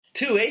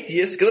Two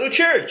atheists go to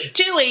church.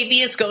 Two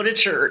atheists go to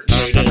church.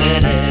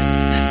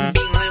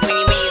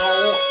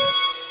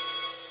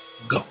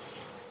 Go.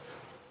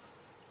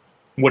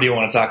 What do you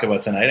want to talk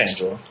about tonight,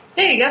 Angela?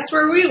 Hey, guess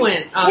where we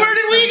went? Where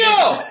did we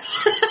go?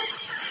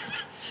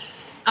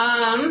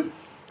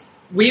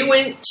 We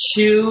went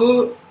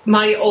to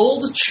my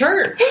old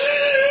church.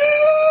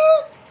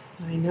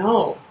 I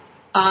know.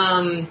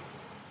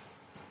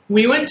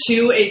 We went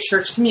to a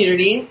church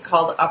community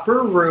called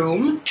Upper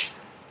Room.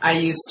 I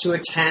used to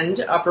attend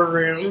Upper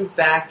Room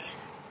back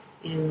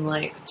in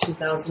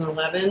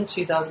 2011,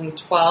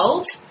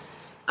 2012.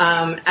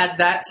 At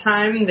that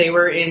time, they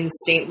were in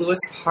St. Louis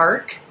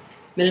Park,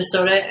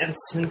 Minnesota, and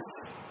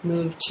since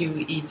moved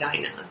to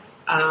Edina.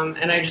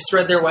 And I just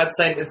read their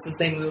website. It says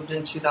they moved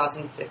in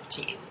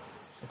 2015.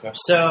 Okay.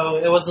 So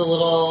it was a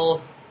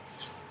little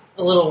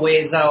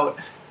ways out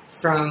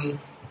from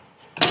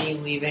me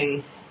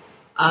leaving.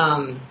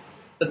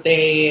 But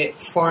they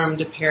formed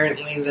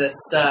apparently this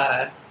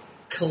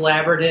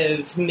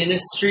collaborative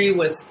ministry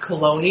with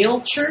Colonial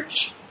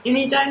Church in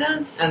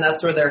Edina, and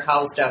that's where they're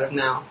housed out of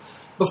now.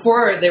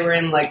 Before, they were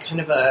in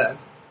kind of a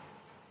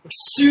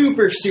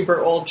super,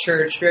 super old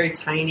church, very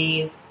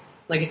tiny.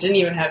 It didn't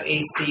even have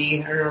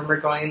AC. I remember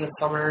going in the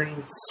summer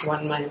and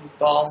sweating my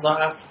balls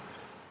off.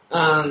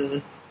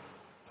 But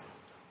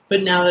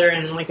now they're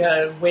in a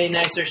way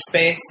nicer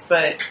space.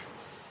 But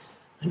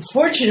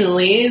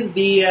unfortunately,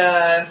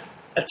 the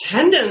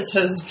attendance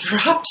has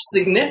dropped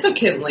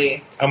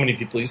significantly. How many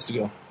people used to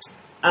go?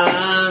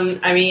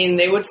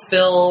 They would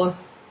fill.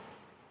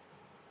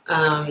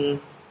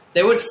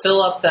 They would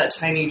fill up that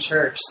tiny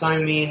church. So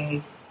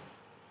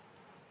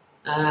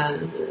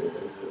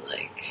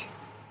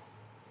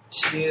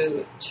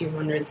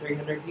 200,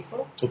 300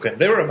 people. Okay,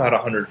 there were about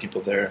 100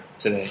 people there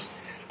today.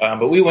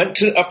 But we went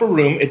to Upper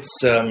Room.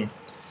 It's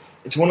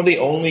one of the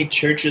only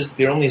churches.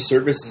 The only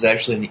service is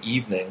actually in the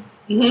evening,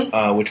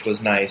 which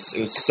was nice. It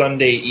was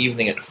Sunday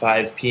evening at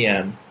 5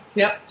 p.m.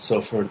 Yep.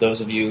 So for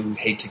those of you who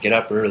hate to get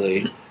up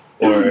early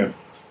or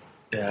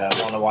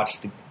want to watch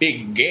the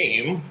big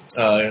game,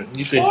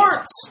 you could...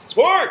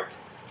 Sports!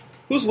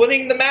 Who's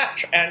winning the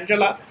match,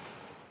 Angela?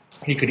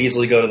 You could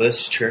easily go to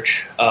this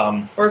church.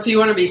 Or if you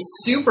want to be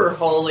super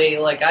holy,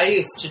 like I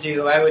used to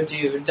do, I would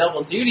do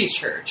double duty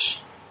church.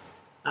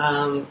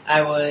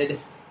 I would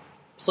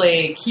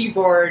play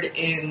keyboard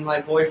in my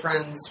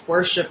boyfriend's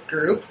worship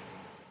group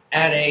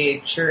at a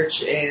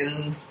church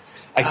in...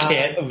 I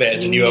can't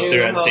imagine you up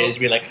there on stage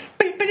being like...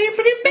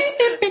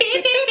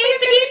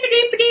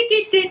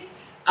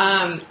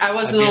 I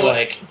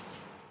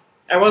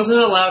wasn't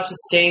allowed to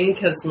sing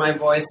because my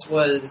voice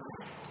was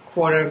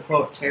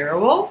quote-unquote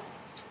terrible.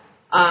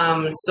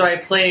 So I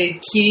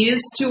played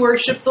keys to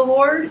worship the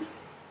Lord.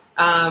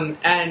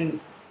 And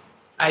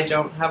I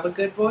don't have a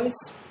good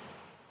voice.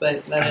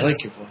 But I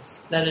like your voice.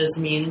 That is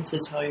mean to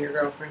tell your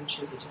girlfriend she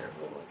has a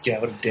terrible voice. Yeah,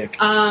 what a dick.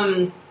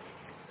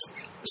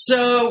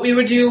 So we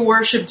would do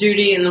worship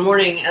duty in the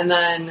morning, and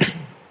then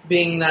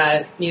being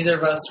that neither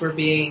of us were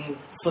being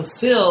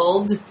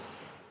fulfilled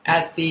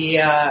at the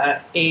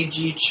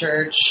AG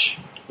church,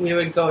 we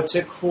would go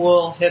to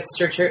cool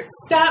hipster church.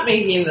 Stop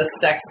making the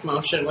sex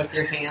motion with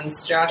your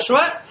hands,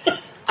 Joshua.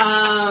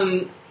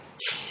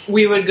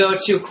 We would go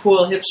to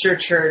cool hipster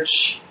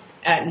church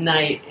at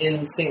night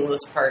in St.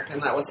 Louis Park,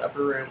 and that was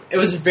Upper Room. It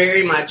was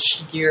very much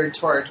geared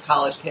toward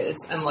college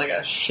kids, and like a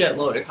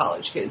shitload of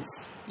college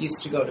kids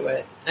used to go to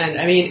it. And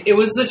I mean, it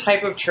was the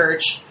type of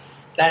church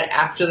that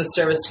after the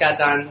service got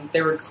done,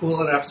 they were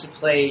cool enough to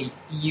play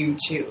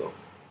U2.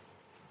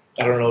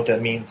 I don't know what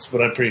that means,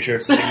 but I'm pretty sure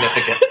it's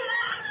significant.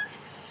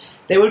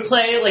 They would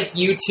play like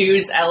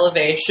U2's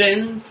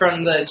Elevation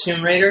from the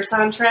Tomb Raider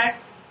soundtrack.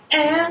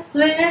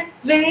 Elevation.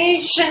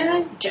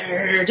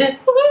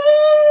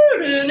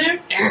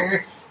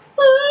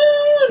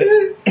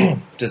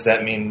 Does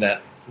that mean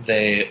that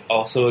they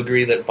also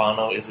agree that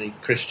Bono is a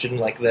Christian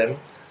like them?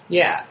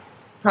 Yeah,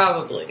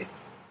 probably.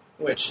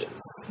 Which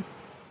is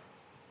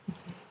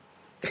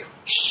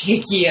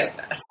shaky at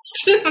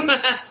best.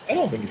 I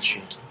don't think it's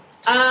shaky.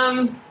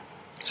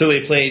 So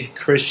they played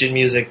Christian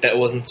music that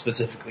wasn't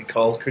specifically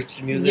called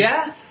Christian music?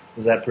 Yeah.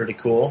 Was that pretty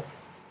cool?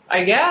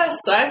 I guess.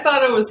 I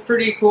thought it was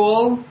pretty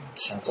cool.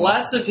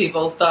 Lots of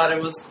people thought it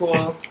was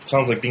cool.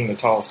 Sounds like being the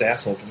tallest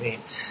asshole to me.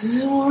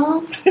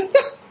 Well,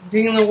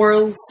 being the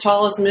world's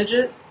tallest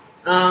midget.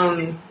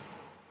 You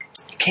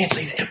can't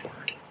say that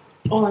word.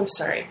 Oh, I'm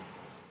sorry.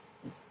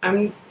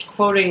 I'm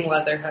quoting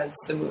Leatherheads,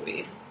 the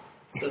movie.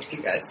 So if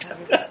you guys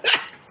haven't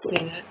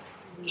seen it,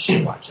 you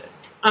should watch it.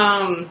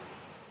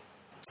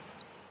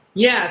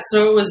 Yeah,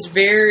 so it was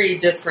very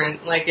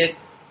different. Like, it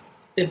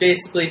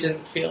basically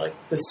didn't feel like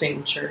the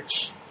same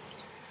church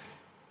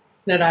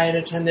that I had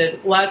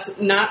attended.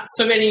 Not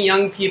so many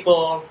young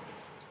people,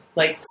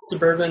 like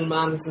suburban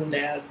moms and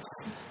dads.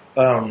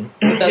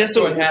 That's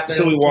what happens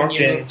so we walked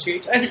when you in. move to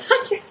China.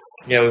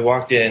 Yeah, we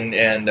walked in,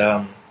 and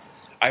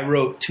I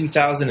wrote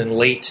 2000 and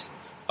late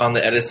on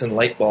the Edison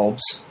light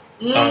bulbs.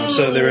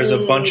 So there was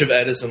a bunch of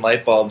Edison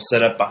light bulbs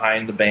set up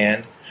behind the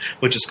band,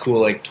 which is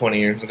cool, like 20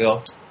 years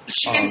ago.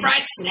 Chicken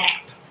fried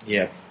snap.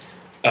 Yeah.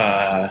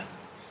 The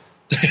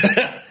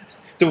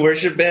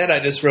worship band, I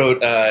just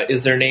wrote,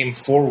 is their name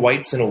 4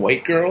 Whites and a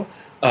White Girl?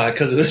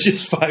 Because it was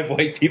just 5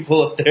 white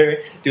people up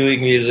there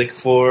doing music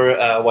for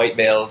white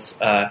males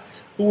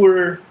who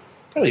were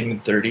probably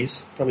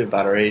mid-30s, probably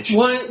about our age.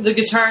 The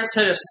guitarist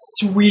had a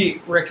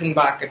sweet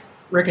Rickenbacker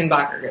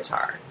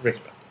guitar.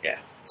 Yeah,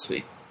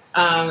 sweet.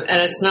 And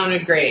it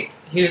sounded great.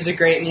 He was a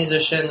great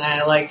musician, and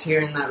I liked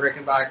hearing that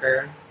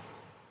Rickenbacker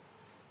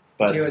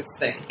do its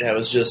thing. Yeah, it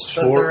was just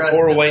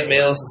 4 white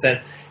males, and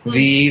then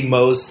the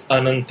most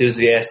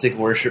unenthusiastic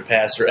worship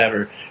pastor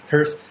ever.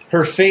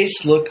 Her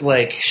face looked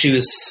like she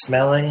was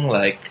smelling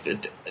like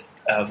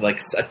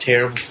a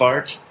terrible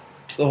fart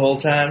the whole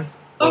time.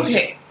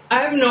 Okay,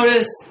 I've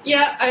noticed.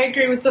 Yeah, I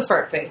agree with the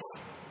fart face.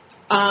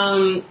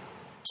 But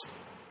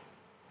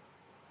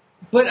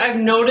I've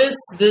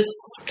noticed this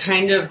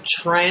kind of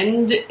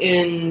trend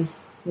in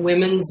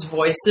women's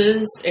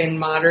voices in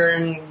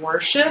modern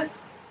worship.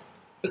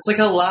 It's like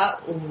a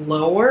lot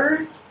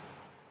lower.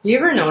 You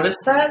ever notice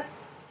that?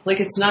 Like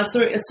it's not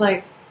so. It's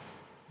like.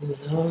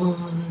 Like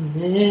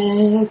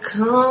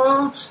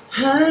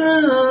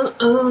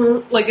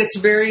it's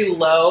very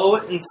low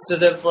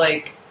instead of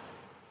like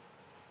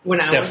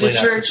when I went to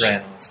church.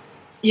 Sopranos.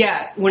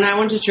 Yeah, when I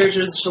went to church, it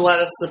was just a lot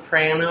of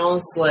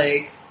sopranos.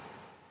 Like,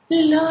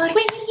 Lord,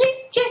 we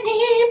lift your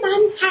name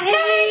on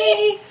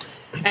high.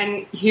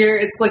 And here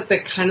it's like the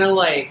kind of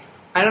like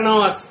I don't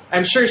know.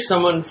 I'm sure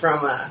someone from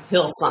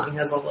Hillsong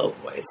has a low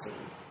voice, and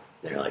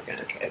they're like,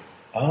 okay,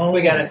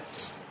 we got it.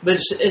 But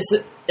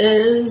it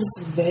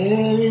is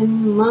very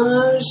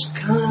much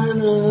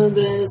kind of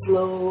this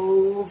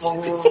low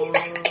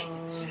voice.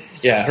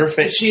 Yeah, her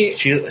face. She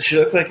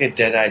looked like a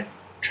dead-eyed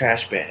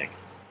trash bag.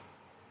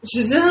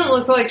 She didn't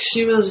look like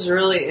she was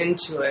really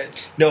into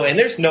it. No, and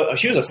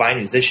she was a fine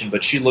musician,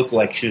 but she looked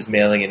like she was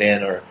mailing it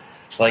in, or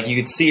like you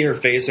could see her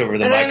face over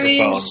the microphone. I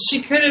mean,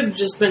 she could have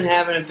just been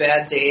having a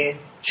bad day.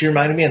 She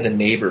reminded me of the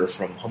neighbor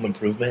from Home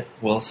Improvement,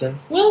 Wilson.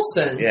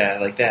 Yeah,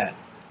 like that.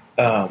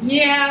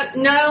 Yeah,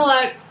 not a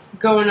lot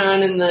going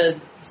on in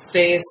the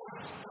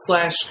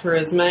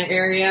face/charisma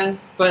area,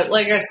 but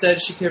like I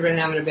said, she could have been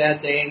having a bad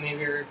day.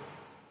 Maybe her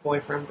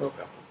boyfriend broke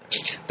up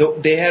with her.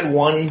 They had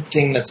one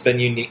thing that's been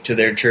unique to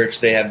their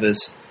church. They have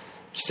this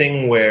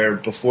thing where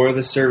before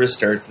the service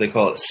starts, they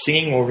call it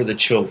singing over the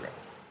children,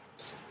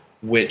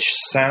 which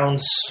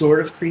sounds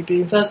sort of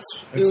creepy. It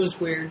was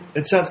weird.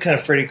 It sounds kind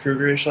of Freddy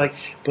Krueger-ish, like.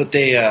 But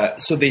they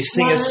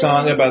sing a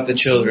song about the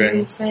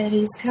children.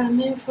 Freddy's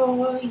coming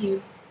for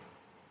you.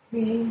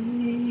 5,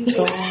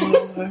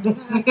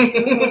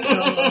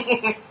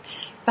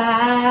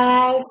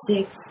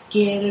 6,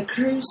 get a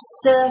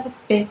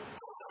crucifix.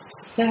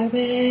 7,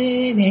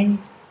 8,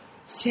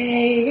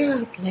 stay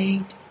up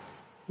late.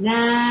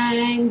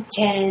 9,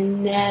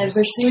 10,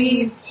 never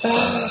sleep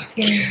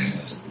again.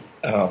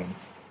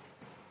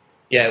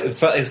 Yeah,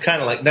 it's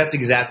kind of like that's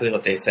exactly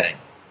what they sang.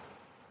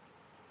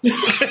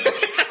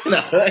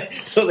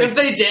 If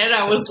they did,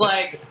 I was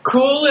like,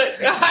 cool.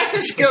 I'm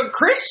just a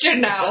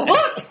Christian now.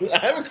 Look,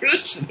 I'm a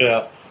Christian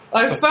now.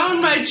 I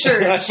found my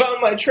church. I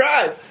found my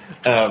tribe.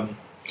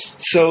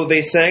 So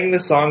they sang the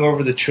song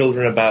over the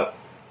children about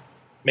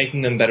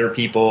making them better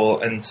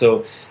people, and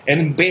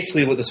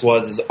basically what this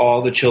was is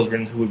all the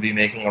children who would be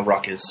making a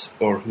ruckus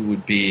or who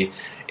would be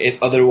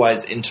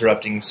otherwise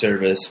interrupting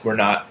service were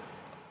not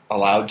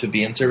allowed to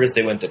be in service.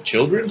 They went to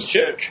children's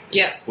church,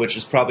 which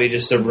is probably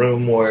just a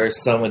room where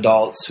some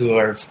adults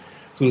who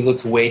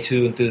look way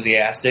too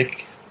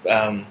enthusiastic,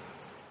 and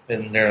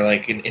they're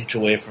like an inch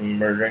away from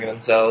murdering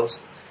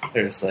themselves.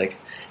 They're just like,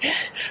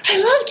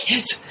 I love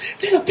kids.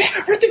 Aren't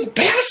they the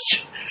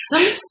best?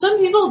 Some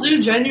people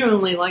do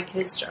genuinely like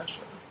kids,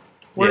 Joshua.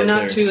 We're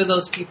not two of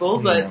those people,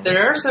 but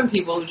there are some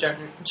people who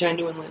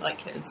genuinely like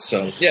kids.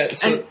 So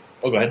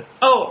go ahead.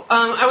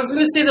 I was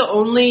going to say the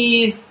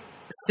only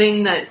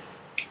thing that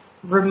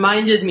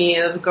reminded me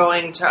of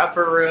going to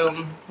Upper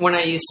Room when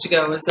I used to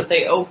go is that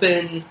they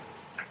open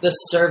the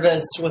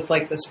service with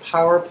like this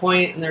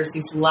PowerPoint and there's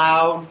these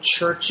loud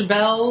church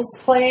bells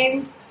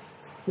playing.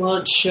 Well,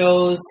 it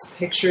shows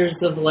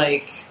pictures of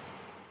like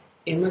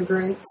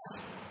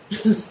immigrants.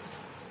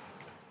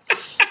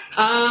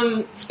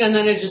 And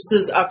then it just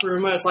says Upper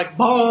Room. It's like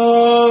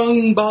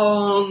bong,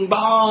 bong,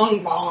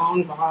 bong,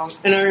 bong, bong.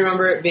 And I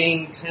remember it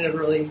being kind of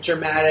really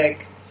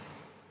dramatic.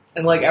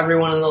 And like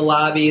everyone in the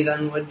lobby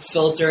then would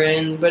filter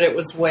in, but it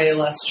was way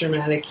less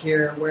dramatic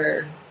here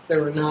where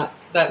there were not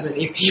that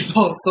many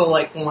people, so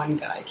like one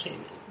guy came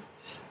in.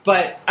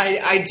 But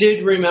I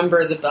did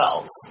remember the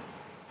bells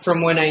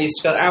from when I used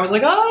to go. I was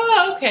like,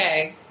 oh,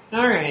 okay.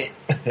 All right.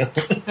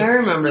 I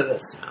remember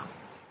this now.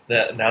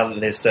 Now that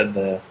they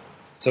said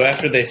so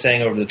after they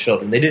sang over the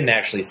children, they didn't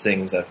actually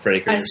sing the Freddy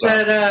Krueger song.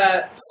 I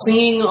said,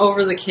 singing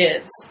over the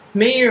kids.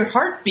 May your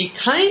heart be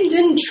kind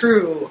and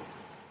true.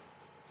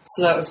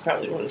 So that was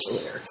probably one of the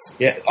lyrics.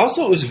 Yeah.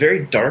 Also, it was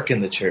very dark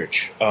in the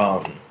church.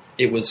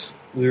 It was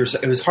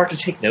hard to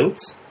take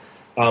notes.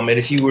 And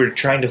if you were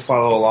trying to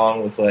follow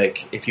along with,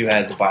 like, if you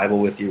had the Bible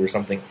with you or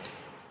something,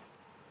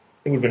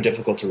 it would have been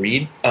difficult to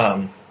read.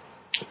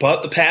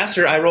 But the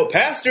pastor, I wrote,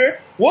 pastor,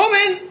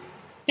 woman!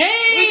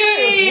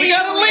 Hey! We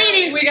got a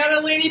lady! We got a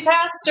lady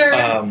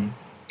pastor!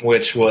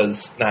 Which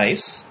was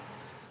nice.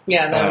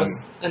 Yeah, that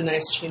was a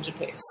nice change of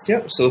pace.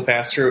 Yep, so the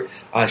pastor,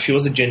 she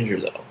was a ginger,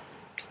 though.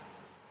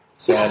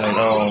 So I don't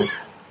know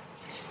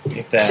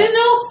if that... To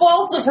no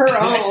fault of her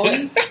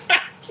own.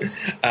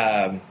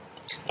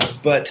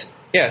 But,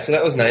 yeah, so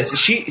that was nice.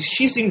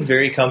 She seemed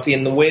very comfy,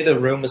 and the way the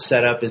room was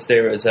set up is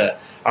there was a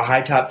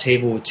high-top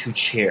table with 2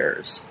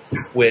 chairs,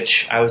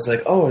 which I was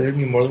like, oh, there'd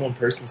be more than one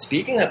person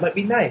speaking? That might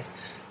be nice.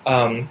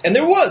 And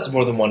there was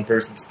more than one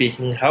person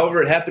speaking.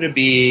 However, it happened to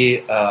be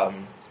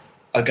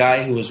a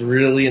guy who was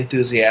really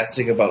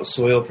enthusiastic about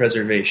soil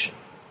preservation.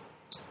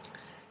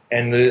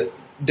 And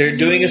they're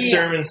doing a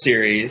sermon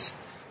series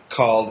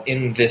called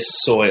In This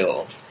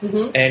Soil.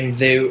 Mm-hmm. And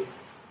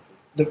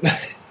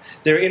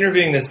they're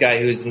interviewing this guy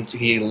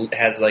he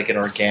has like an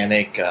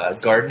organic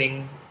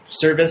gardening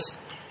service,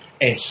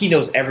 and he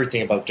knows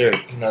everything about dirt.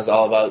 He knows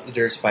all about the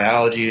dirt's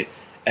biology,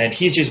 and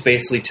he's just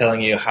basically telling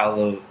you how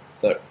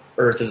the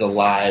earth is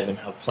alive and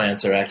how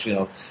plants are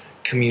actually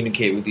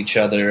communicate with each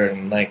other,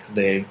 and like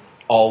they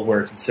all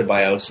work in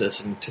symbiosis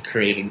and to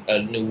create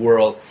a new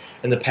world.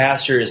 And the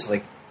pastor is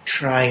like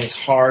trying as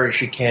hard as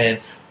she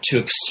can to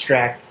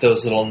extract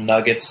those little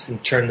nuggets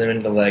and turn them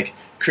into like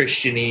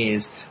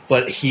Christianese,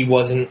 but he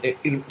wasn't.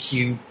 Not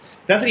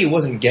that he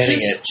wasn't getting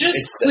it.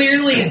 Just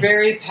clearly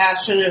very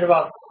passionate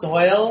about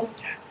soil,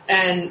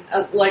 and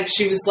like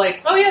she was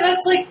like, "Oh yeah,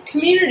 that's like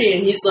community,"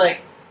 and he's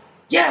like,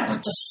 "Yeah,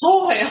 but the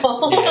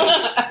soil."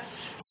 Yeah.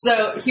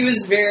 So he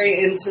was very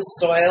into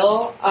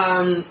soil.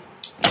 I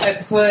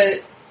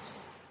put,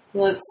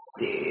 let's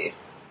see,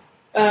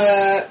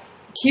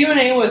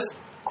 Q&A with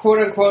quote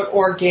unquote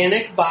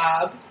organic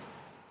Bob.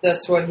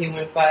 That's what he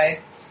went by.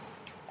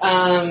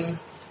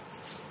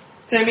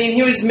 I mean,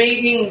 he was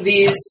making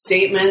these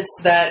statements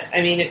that,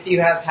 I mean, if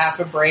you have half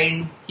a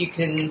brain, you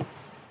can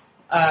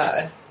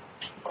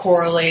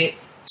correlate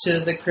to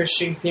the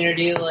Christian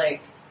community.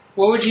 Like,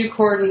 what would you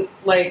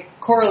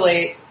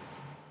correlate?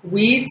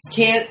 Weeds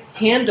can't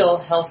handle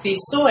healthy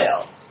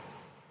soil.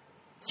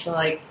 So,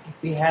 like, if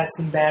you have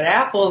some bad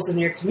apples in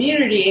your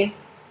community...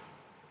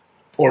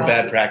 Or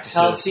bad practices.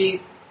 Healthy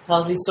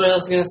soil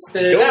is going to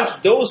spit it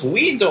out. Those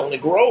weeds only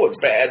grow in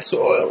bad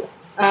soil.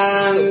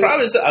 So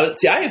probably,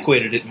 I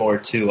equated it more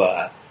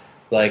to,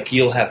 like,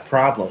 you'll have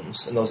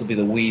problems, and those will be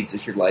the weeds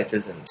if your life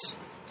isn't.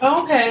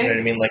 Okay. You know what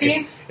I mean?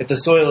 Like, if the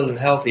soil isn't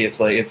healthy, if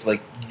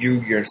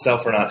you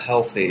yourself are not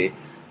healthy,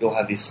 you'll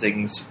have these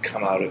things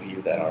come out of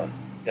you that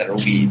are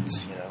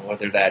weeds,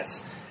 whether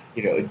that's,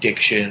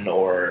 addiction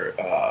or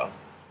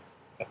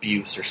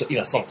abuse or,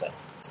 something.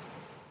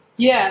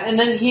 Yeah, and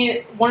then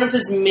one of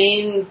his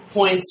main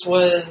points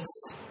was,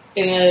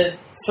 in a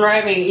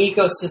thriving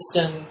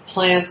ecosystem,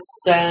 plants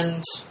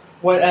send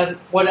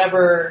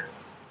whatever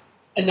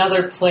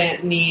another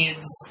plant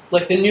needs,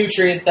 like the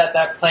nutrient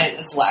that plant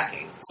is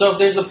lacking. So if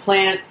there's a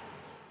plant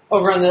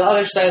over on the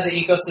other side of the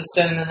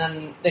ecosystem, and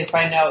then they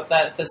find out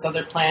that this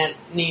other plant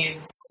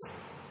needs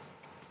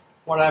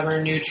whatever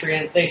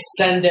nutrient, they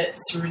send it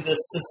through the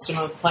system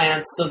of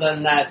plants, so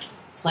then that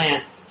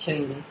plant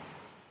can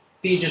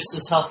be just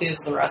as healthy as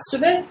the rest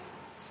of it.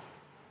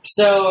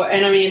 So,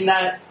 and I mean,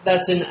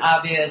 that's an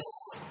obvious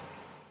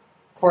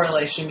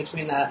correlation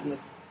between that and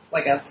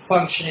like a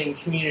functioning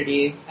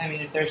community. I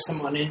mean, if there's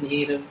someone in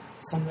need of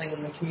something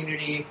in the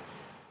community,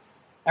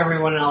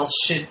 everyone else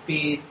should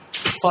be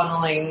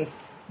funneling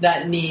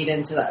that need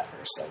into that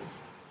person.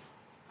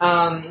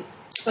 And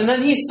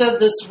then he said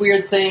this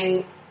weird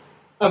thing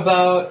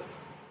about,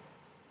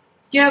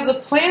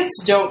 the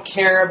plants don't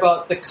care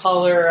about the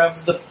color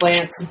of the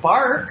plant's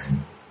bark.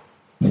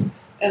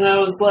 And I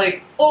was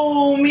like,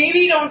 oh,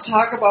 maybe don't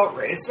talk about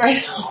race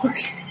right now.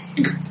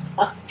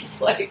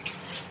 Like,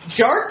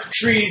 dark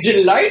trees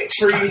and light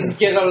trees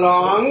get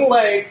along.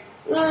 Like,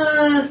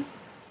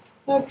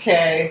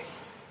 okay.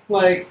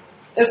 Like,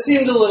 it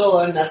seemed a little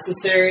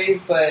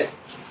unnecessary, but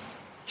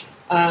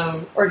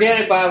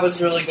Organic Bob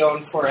was really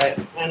going for it,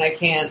 and I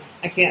can't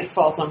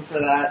fault him for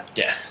that.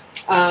 Yeah.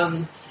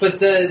 But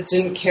the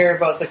didn't care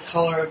about the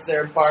color of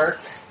their bark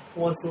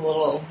was a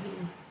little...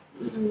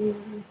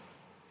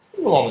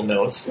 A little on the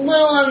nose. A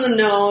little on the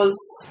nose.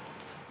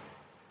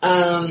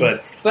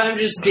 But I'm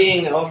just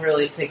being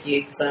overly picky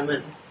because I'm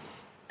an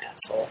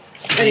asshole.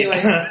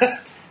 Anyway.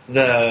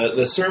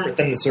 the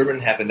sermon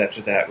happened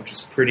after that, which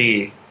is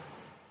pretty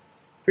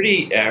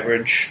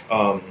average.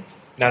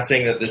 Not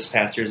saying that this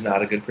pastor is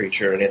not a good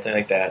preacher or anything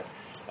like that.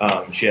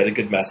 She had a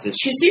good message.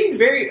 She seemed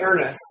very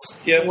earnest.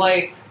 Yeah.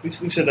 Like,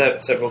 we've said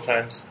that several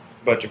times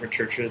about different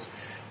churches.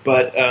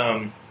 But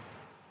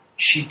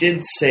she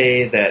did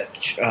say that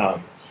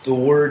the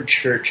word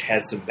church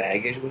has some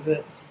baggage with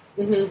it.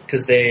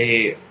 Because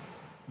they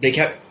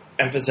kept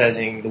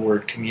emphasizing the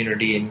word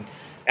community and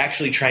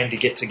actually trying to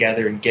get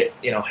together and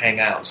hang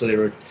out. So they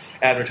were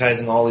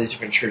advertising all these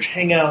different church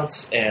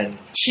hangouts, and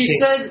she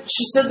said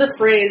the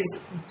phrase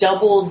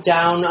 "double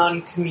down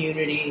on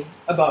community"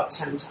 about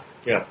 10 times.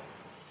 Yeah,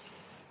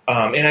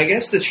 And I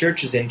guess the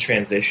church is in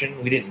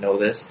transition. We didn't know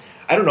this.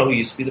 I don't know who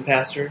used to be the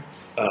pastor.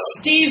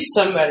 Steve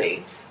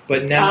somebody.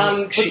 But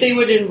now... but they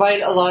would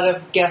invite a lot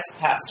of guest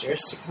pastors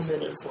to come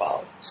in as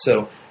well.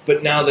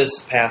 But now this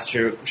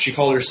pastor, she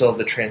called herself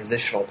the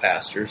transitional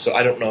pastor, so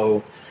I don't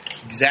know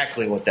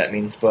exactly what that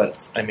means, but,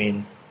 I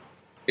mean,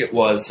 it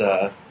was...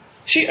 if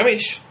she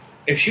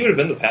would have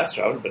been the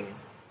pastor, I would have been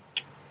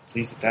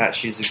pleased with that.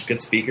 She's a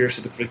good speaker.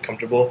 She looked really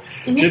comfortable.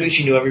 Mm-hmm.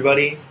 She knew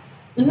everybody.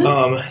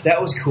 Mm-hmm.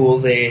 That was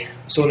cool.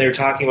 So when they were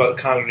talking about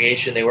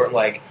congregation, they weren't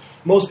like...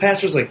 Most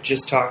pastors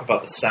just talk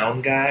about the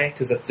sound guy,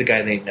 because that's the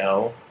guy they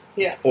know.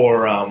 Yeah.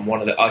 Or one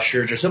of the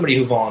ushers, or somebody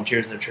who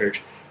volunteers in the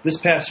church. This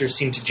pastor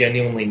seemed to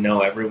genuinely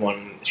know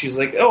everyone. She's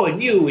like, oh,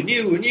 and you, and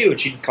you, and you. And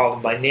she'd call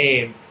them by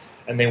name.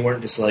 And they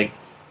weren't just like,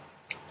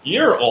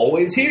 you're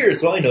always here,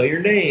 so I know your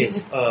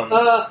name.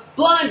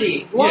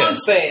 Blondie, long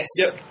face,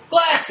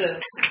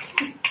 glasses.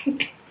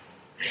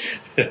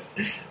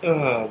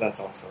 That's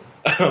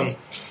awesome.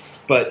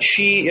 But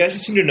she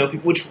seemed to know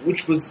people,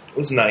 which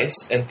was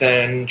nice. And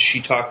then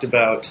she talked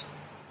about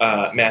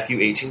Matthew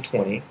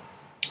 18:20.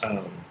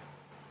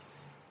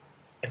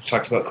 And she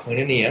talked about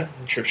koinonia,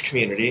 church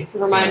community.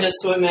 Remind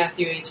us what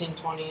Matthew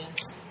 18:20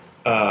 is.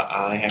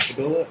 I have to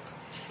go look.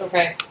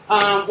 Okay.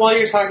 While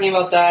you're talking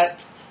about that,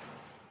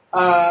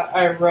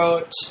 I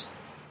wrote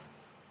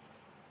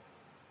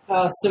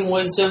some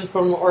wisdom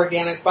from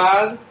Organic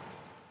Bob.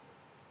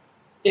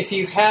 If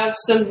you have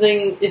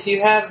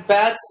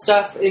bad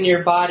stuff in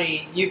your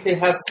body, you could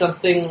have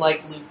something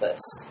like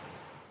lupus.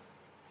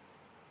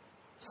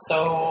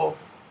 So,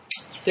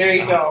 there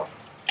you go.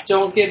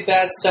 Don't get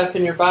bad stuff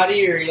in your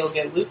body or you'll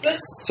get lupus.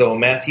 So,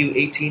 Matthew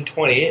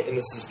 18:20, and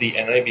this is the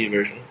NIV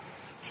version.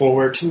 For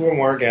where two or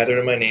more gathered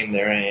in my name,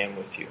 there I am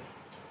with you.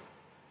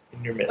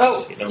 In your midst.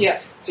 Oh, yeah.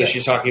 So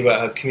she's talking about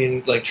how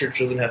church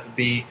doesn't have to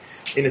be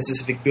in a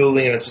specific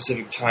building at a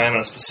specific time on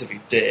a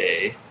specific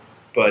day.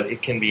 But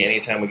it can be any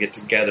time we get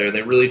together.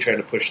 They really try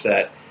to push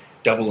that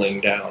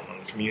doubling down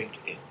on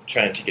community,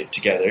 trying to get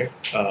together.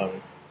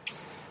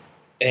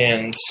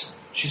 And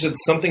she said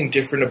something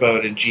different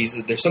about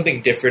there's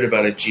something different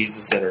about a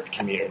Jesus-centered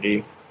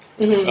community.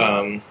 Mm-hmm.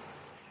 And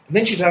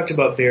then she talked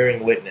about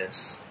bearing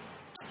witness.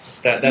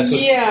 That's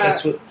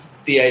what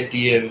the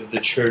idea of the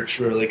church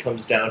really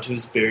comes down to,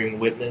 is bearing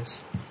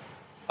witness.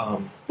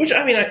 Which,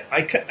 I mean,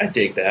 I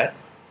dig that.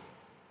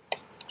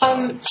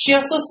 She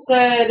also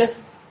said...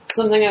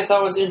 Something I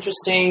thought was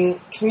interesting,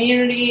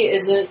 community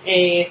isn't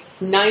a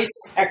nice,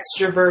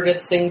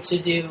 extroverted thing to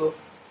do,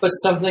 but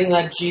something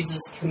that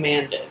Jesus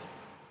commanded.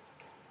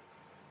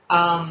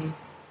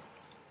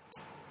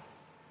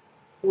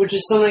 Which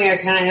is something I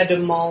kind of had to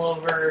mull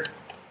over,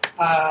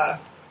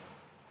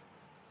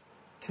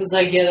 because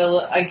I get a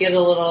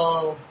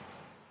little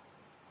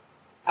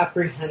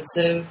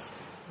apprehensive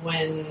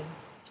when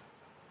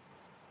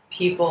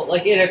people,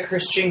 in a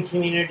Christian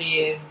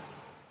community...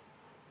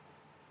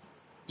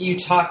 You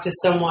talk to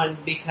someone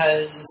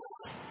because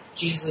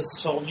Jesus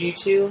told you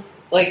to.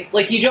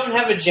 Like you don't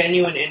have a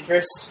genuine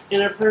interest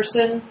in a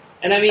person.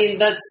 And I mean,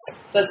 that's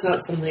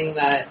not something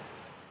that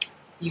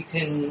you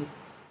can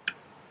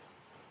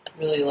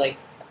really,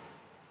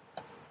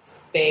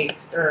 fake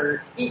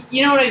or...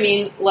 You know what I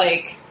mean?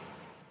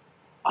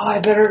 I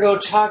better go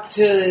talk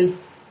to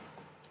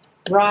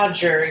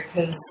Roger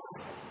because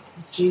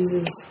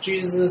Jesus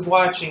is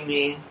watching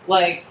me.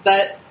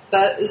 That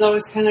is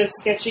always kind of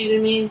sketchy to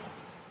me.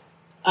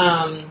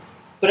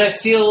 But I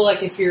feel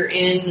like if you're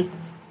in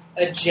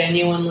a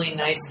genuinely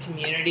nice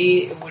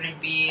community, it wouldn't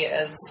be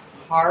as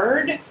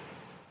hard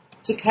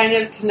to kind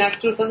of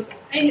connect with them.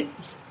 I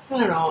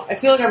don't know. I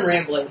feel like I'm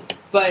rambling,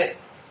 but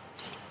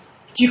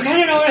do you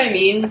kind of know what I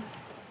mean?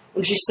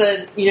 When she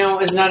said,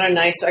 it's not a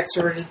nice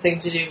extroverted thing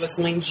to do, but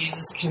something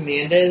Jesus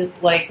commanded.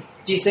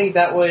 Do you think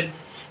that would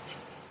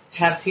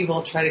have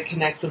people try to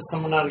connect with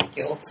someone out of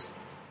guilt?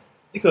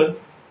 It could.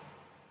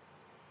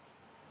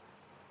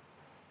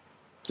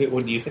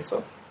 What do you think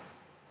so?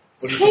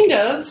 Kind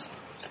of.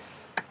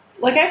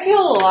 I feel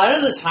a lot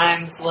of the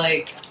times,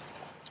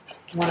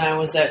 when I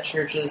was at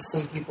churches,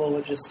 some people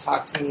would just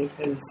talk to me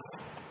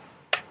because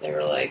they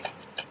were I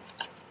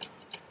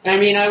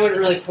mean, I wouldn't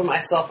really put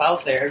myself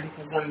out there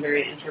because I'm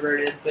very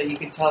introverted, but you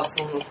could tell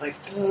someone was like,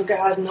 oh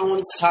God, no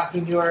one's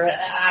talking to her.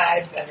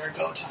 I better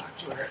go talk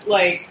to her.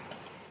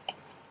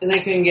 And they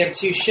couldn't give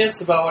two shits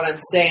about what I'm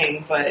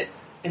saying, but,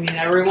 I mean,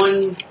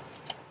 everyone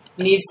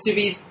needs to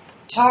be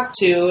talked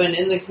to and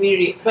in the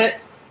community, but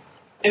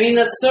I mean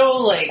that's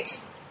so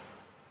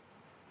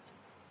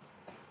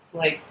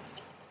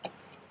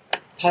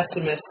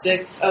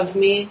pessimistic of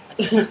me.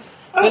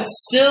 But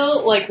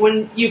still,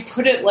 when you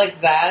put it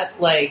like that,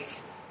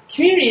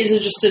 community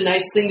isn't just a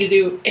nice thing to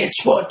do,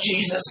 it's what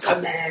Jesus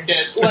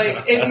commanded.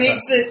 It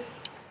makes it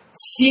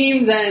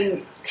seem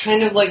then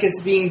kind of like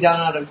it's being done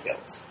out of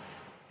guilt.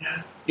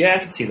 Yeah, I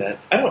can see that.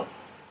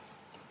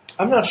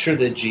 I'm not sure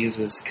that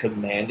Jesus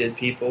commanded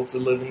people to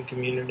live in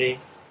community.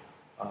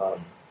 I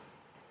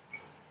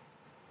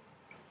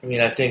mean,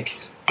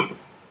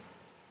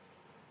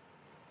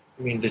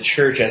 the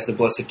church as the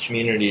blessed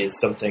community is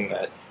something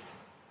that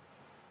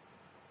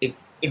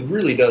it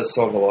really does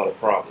solve a lot of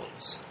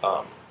problems.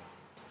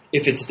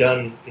 If it's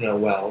done,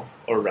 well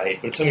or right.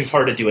 But it's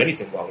hard to do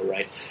anything well or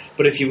right.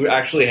 But if you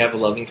actually have a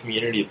loving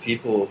community of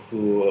people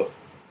who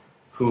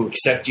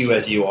accept you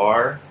as you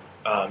are,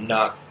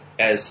 not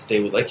as they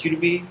would like you to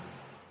be,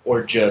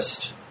 or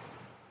just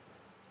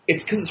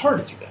it's because it's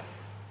hard to do that.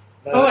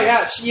 Oh my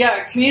gosh,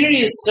 yeah,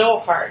 community is so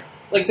hard.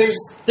 Like there's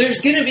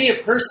going to be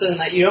a person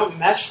that you don't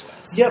mesh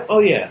with. Yep. Oh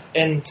yeah,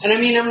 and I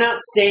mean, I'm not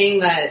saying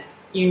that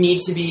you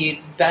need to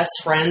be best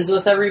friends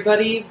with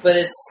everybody, but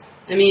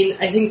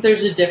I think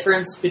there's a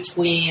difference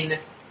between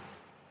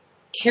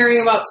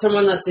caring about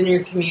someone that's in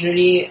your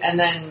community and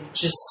then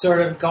just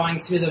sort of going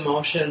through the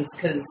motions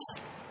because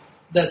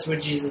that's what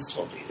Jesus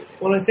told you to do.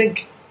 Well, I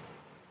think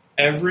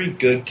every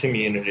good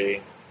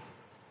community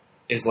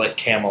is like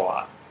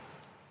Camelot.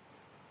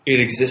 It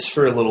exists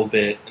for a little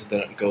bit and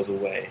then it goes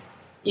away.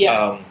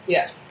 Yeah.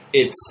 Yeah.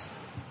 It's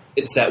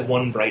that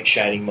one bright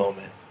shining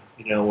moment,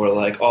 where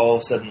like all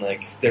of a sudden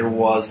like there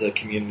was a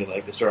community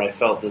like this, or I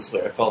felt this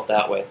way, I felt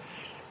that way.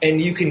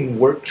 And you can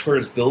work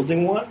towards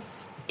building one,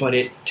 but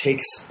it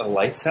takes a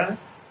lifetime.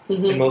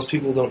 Mm-hmm. And most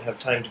people don't have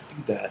time to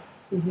do that.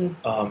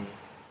 Mm-hmm.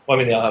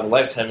 They all have a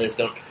lifetime, they just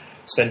don't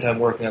spend time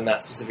working on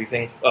that specific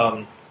thing.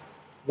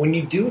 When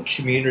you do a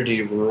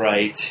community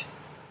right,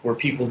 where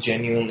people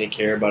genuinely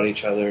care about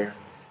each other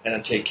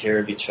and take care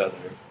of each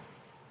other,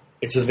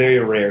 it's a very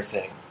rare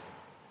thing.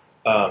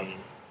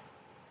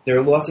 There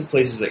are lots of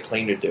places that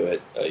claim to do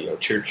it.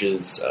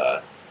 Churches,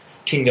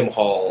 kingdom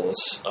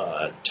halls,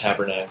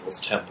 tabernacles,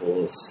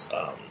 temples,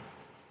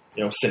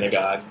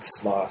 synagogues,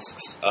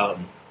 mosques.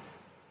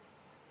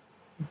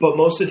 But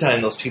most of the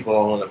time, those people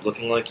all end up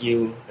looking like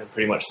you and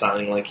pretty much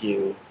sounding like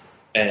you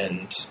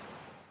and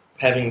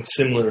having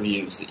similar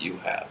views that you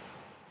have,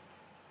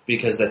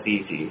 because that's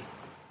easy.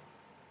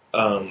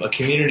 A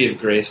community of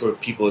grace where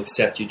people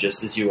accept you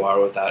just as you are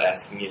without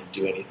asking you to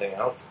do anything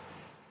else,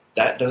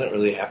 that doesn't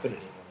really happen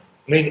anymore.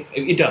 I mean,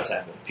 it does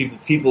happen.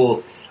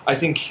 People. I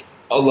think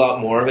a lot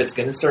more of it's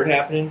going to start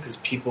happening because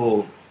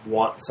people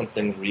want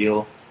something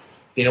real.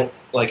 They don't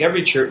like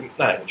every church.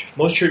 Not every church.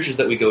 Most churches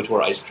that we go to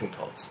are ice cream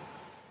cones.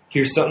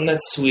 Here's something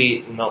that's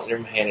sweet and melt in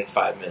your hand in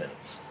 5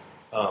 minutes.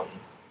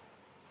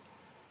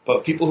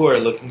 But people who are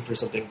looking for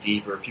something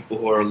deeper, people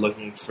who are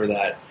looking for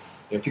that,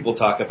 people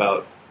talk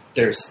about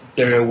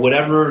there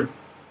whatever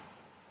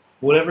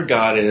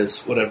God is,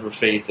 whatever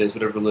faith is,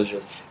 whatever religion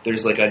is,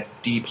 there's like a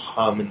deep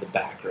hum in the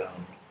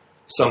background,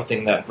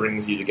 something that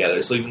brings you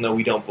together. So even though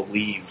we don't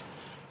believe,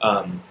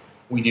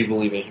 we do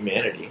believe in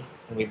humanity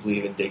and we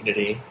believe in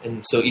dignity.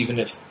 And so even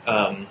if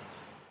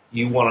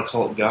you want to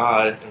call it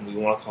God and we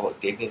want to call it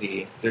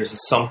dignity, there's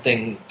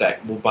something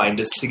that will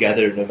bind us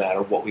together no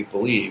matter what we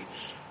believe.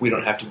 We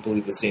don't have to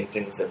believe the same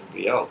thing as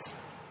everybody else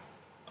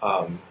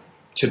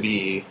to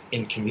be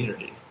in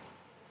community.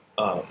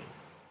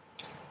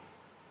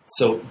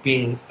 So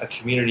being a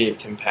community of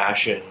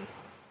compassion,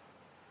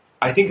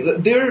 I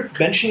think they're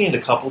mentioning it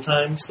a couple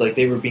times, like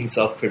they were being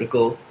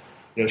self-critical.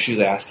 She was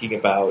asking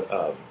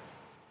about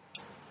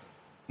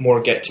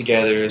more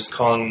get-togethers,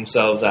 calling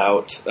themselves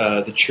out.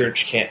 The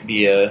church can't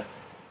be a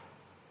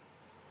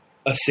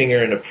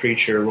singer and a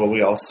preacher where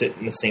we all sit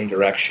in the same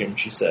direction,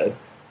 she said.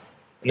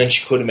 And then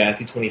she quoted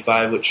Matthew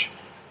 25, which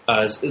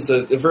is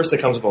a verse that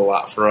comes up a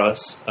lot for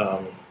us,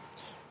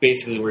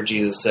 basically where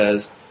Jesus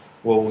says,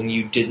 well, when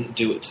you didn't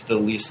do it to the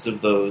least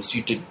of those,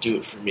 you didn't do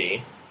it for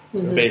me.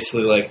 Mm-hmm.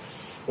 Basically, like,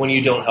 when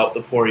you don't help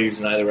the poor, you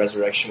deny the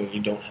resurrection. When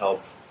you don't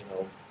help,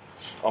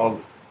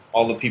 all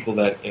the people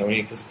that,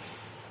 because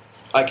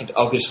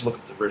I'll just look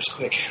at the verse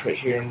quick right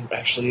here and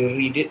actually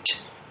read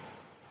it.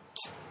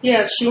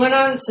 Yeah, she went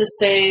on to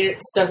say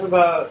stuff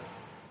about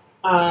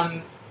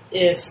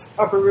if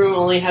Upper Room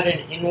only had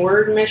an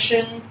inward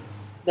mission,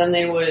 then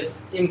they would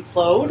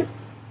implode.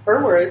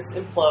 Her words,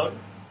 implode,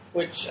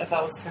 which I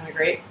thought was kind of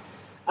great.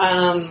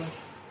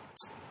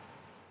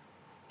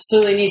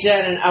 So they need to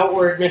add an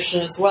outward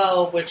mission as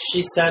well, which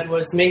she said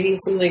was making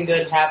something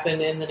good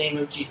happen in the name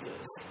of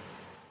Jesus.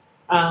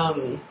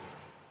 And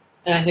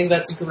I think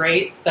that's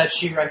great that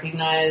she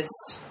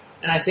recognized,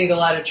 and I think a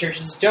lot of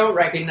churches don't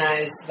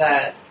recognize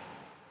that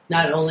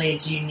not only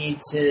do you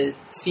need to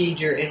feed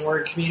your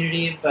inward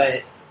community,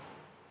 but,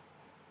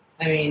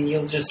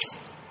 you'll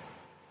just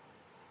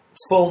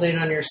fold in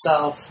on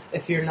yourself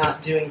if you're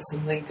not doing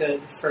something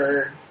good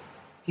for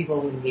people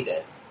who need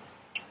it.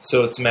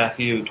 So it's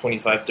Matthew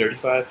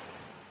 25:35.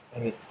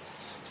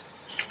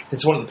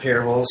 It's one of the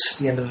parables at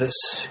the end of this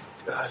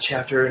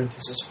chapter, and he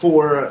says,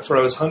 For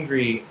I was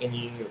hungry, and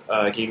you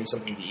gave me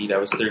something to eat. I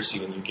was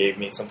thirsty, and you gave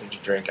me something to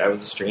drink. I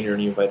was a stranger,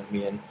 and you invited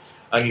me in.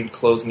 I needed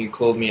clothes, and you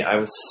clothed me. I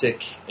was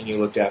sick, and you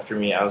looked after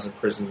me. I was in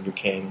prison, and you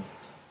came.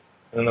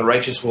 And then the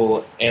righteous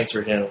will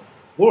answer him,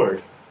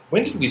 Lord,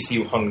 when did we see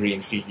you hungry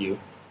and feed you,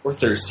 or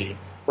thirsty,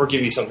 or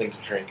give you something to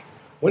drink?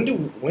 When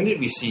did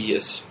we see you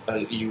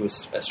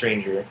a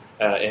stranger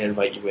and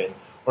invite you in,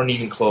 or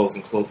needing clothes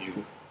and clothe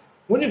you?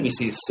 When did we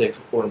see you sick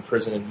or in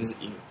prison and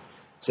visit you?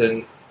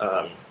 So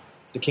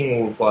the king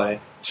will reply,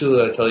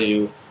 Truly I tell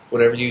you,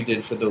 whatever you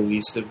did for the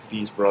least of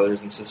these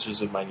brothers and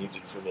sisters of mine, you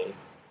did for me.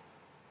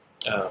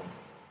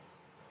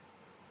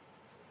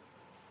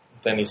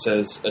 Then he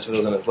says to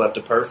those on his left,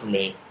 "Depart from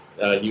me,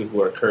 you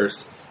who are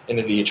cursed,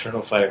 into the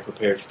eternal fire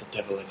prepared for the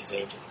devil and his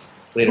angels."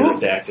 Later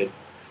redacted.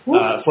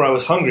 "For I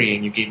was hungry,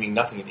 and you gave me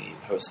nothing to eat.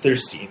 I was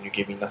thirsty, and you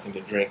gave me nothing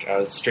to drink. I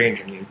was a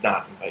stranger, and you did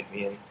not invite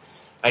me in.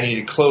 I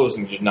needed clothes,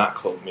 and you did not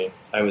clothe me.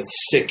 I was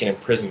sick and in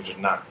prison, and you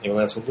did not." They will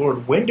answer,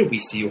 "Lord, when did we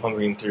see you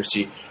hungry and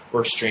thirsty,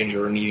 or a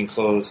stranger, or needing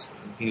clothes?"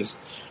 And he goes,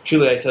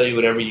 "Truly I tell you,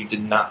 whatever you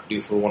did not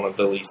do for one of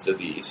the least of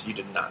these, you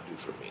did not do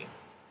for me."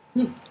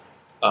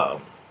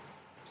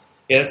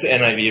 Yeah, that's the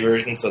NIV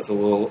version, so it's a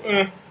little,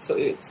 that's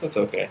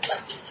okay.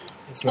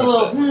 It's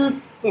not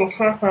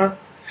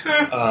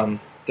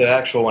the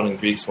actual one in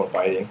Greek's more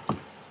biting.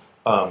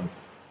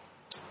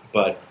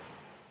 But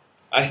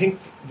I think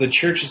the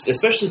church,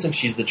 especially since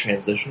she's the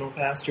transitional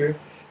pastor,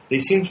 they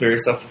seemed very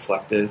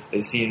self-reflective.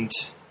 They seemed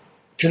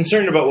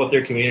concerned about what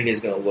their community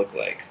is going to look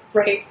like.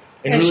 Right.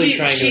 And really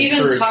trying to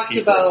encourage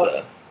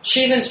people.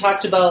 She even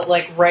talked about,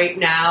 like, right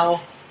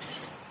now,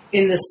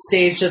 in the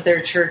stage that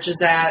their church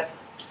is at,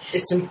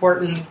 it's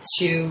important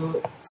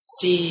to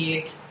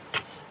see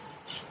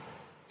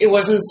it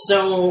wasn't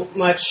so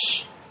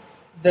much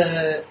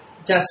the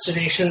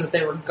destination that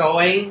they were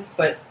going,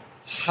 but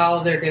how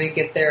they're going to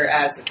get there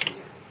as a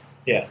community.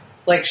 Yeah.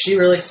 Like, she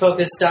really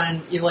focused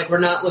on, we're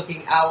not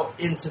looking out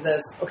into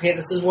this, okay,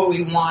 this is what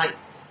we want.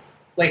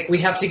 Like, we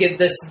have to get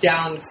this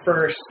down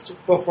first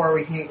before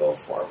we can go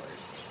forward,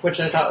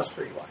 which I thought was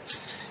pretty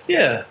wise.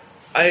 Yeah.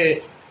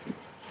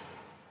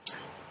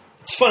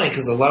 It's funny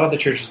because a lot of the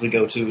churches we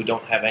go to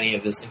don't have any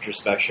of this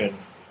introspection.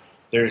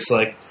 They're just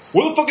like,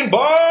 "We're the fucking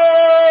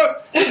boss!"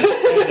 And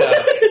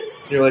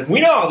they're like, "We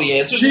know all the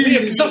answers."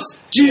 Jesus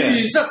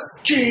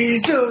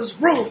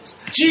rules!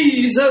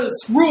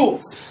 Jesus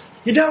rules!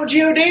 You down,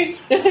 G.O.D.?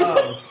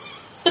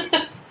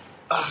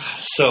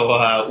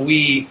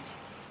 We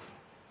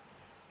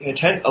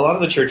attend, a lot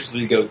of the churches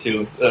we go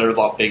to that are a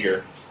lot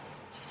bigger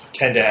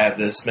tend to have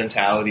this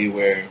mentality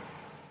where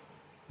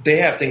they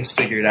have things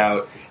figured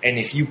out, and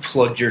if you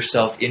plugged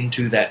yourself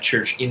into that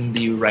church in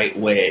the right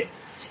way,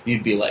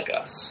 you'd be like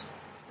us.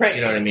 Right.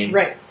 You know what I mean?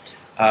 Right.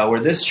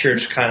 Where this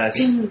church kind of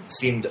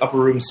seemed, Upper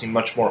Room seemed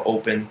much more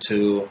open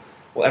to,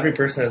 well, every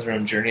person has their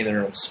own journey,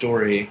 their own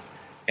story,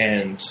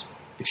 and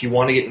if you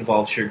want to get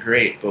involved here,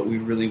 great, but we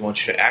really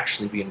want you to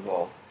actually be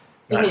involved,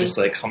 not just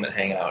like come and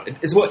hang out. It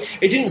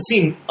didn't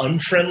seem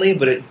unfriendly,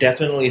 but it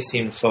definitely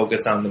seemed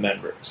focused on the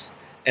members,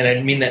 and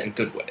I mean that in a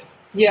good way.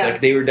 Yeah.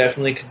 Like, they were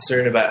definitely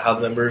concerned about how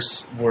the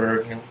members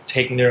were,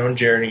 taking their own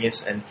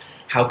journeys and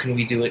how can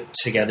we do it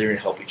together and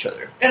help each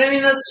other. And I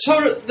mean,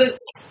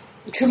 that's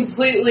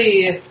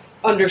completely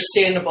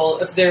understandable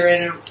if they're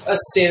in a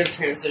state of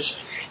transition.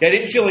 Yeah, I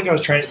didn't feel like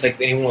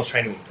anyone was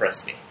trying to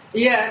impress me.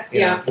 Yeah,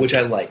 know, which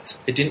I liked.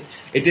 It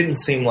didn't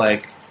seem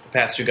like the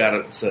pastor got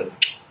up and said,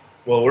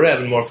 "Well, we're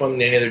having more fun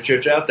than any other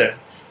church out there."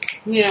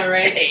 Yeah,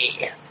 right.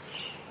 Hey.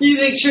 You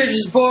think church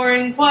is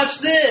boring? Watch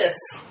this.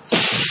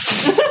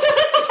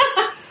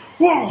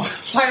 Whoa!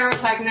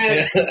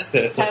 Pyrotechnics.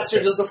 Pastor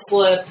does a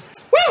flip.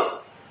 Woo!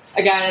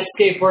 A guy on a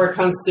skateboard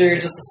comes through,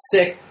 just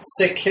a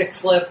sick kick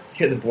flip.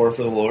 Hit the board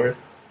for the Lord.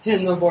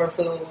 Hitting the board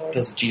for the Lord.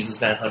 Does Jesus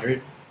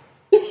 900.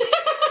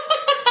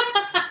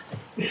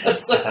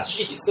 That's like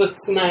Jesus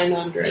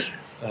 900.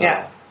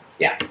 Yeah.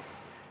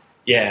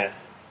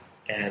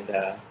 And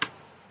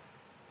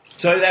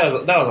so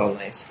that was all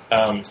nice.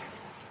 I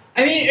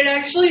mean, it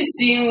actually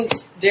seemed,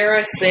 dare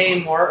I say,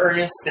 more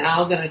earnest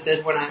now than it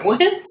did when I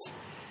went.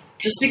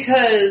 Just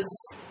because,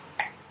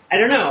 I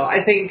don't know, I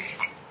think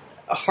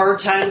hard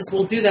times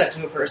will do that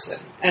to a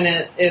person. And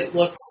it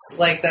looks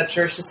like that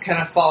church has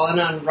kind of fallen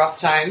on rough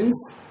times.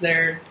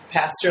 Their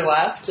pastor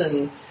left,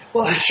 and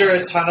I'm sure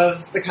a ton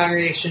of the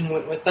congregation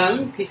went with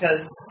them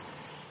because,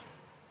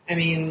 I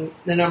mean,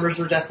 the numbers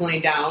were definitely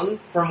down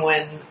from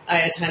when I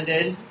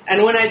attended.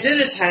 And when I did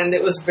attend,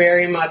 it was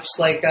very much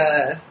like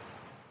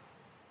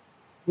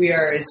we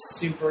are a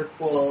super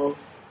cool,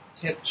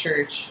 hip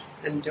church,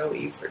 and don't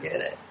you forget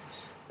it.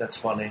 That's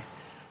funny.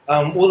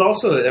 Well, it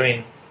also, I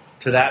mean,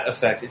 to that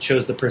effect, it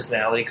shows the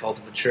personality cult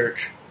of a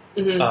church.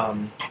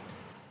 Mm-hmm.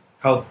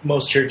 How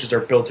most churches are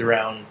built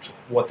around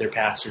what their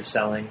pastor's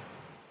selling.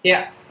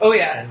 Yeah. Oh,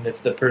 yeah. And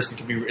if the person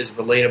is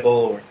relatable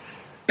or,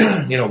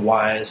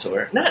 wise,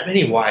 or not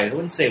many wise. I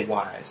wouldn't say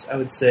wise. I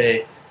would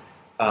say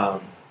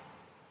good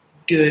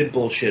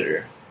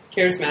bullshitter.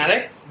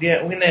 Charismatic? Yeah,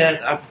 I mean,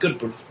 good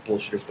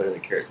bullshitter's better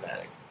than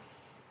charismatic.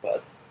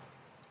 But,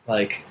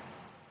 like,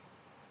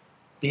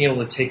 being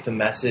able to take the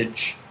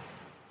message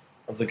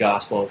of the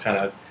gospel and kind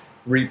of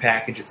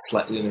repackage it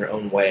slightly in their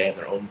own way and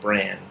their own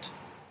brand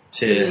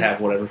to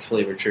have whatever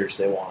flavor church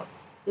they want.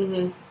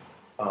 Mm-hmm.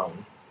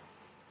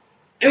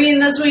 I mean,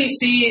 that's what you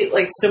see,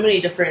 like, so many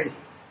different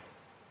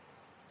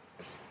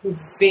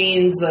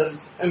veins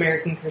of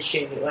American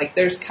Christianity. Like,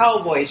 there's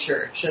cowboy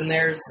church, and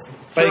there's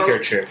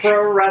biker church,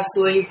 pro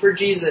wrestling for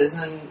Jesus,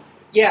 and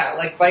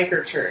like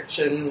biker church,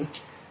 and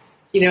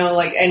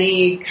like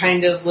any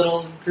kind of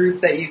little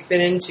group that you fit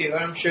into.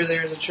 I'm sure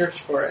there's a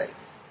church for it.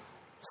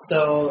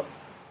 So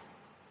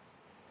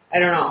I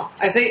don't know.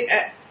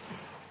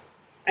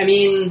 I I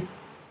mean,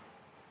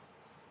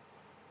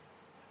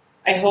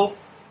 I hope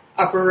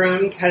Upper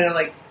Room kind of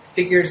like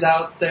figures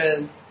out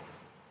the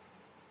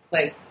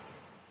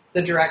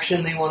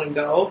direction they want to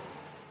go.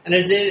 And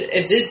it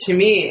did to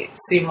me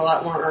seem a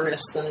lot more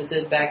earnest than it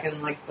did back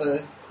in like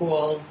the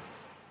cool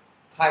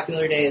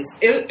popular days.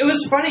 It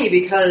was funny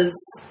because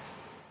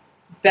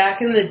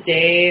back in the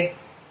day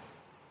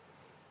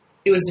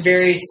it was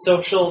very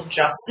social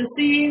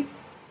justice-y,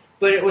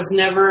 but it was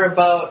never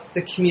about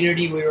the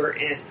community we were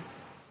in,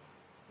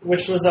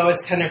 which was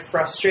always kind of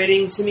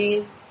frustrating to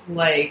me.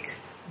 Like,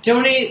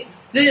 donate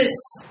this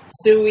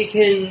so we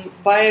can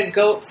buy a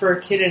goat for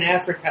a kid in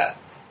Africa,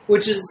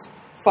 which is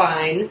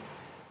fine,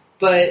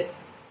 but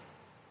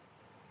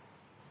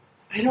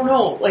I don't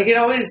know. Like, it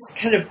always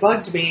kind of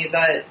bugged me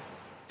that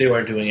they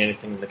weren't doing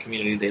anything in the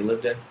community they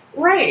lived in.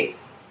 Right.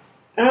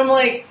 And I'm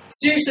like,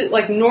 seriously,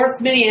 like,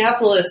 North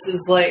Minneapolis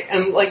is like,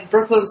 and like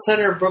Brooklyn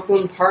Center,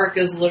 Brooklyn Park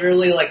is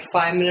literally like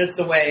 5 minutes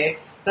away.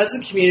 That's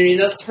a community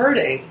that's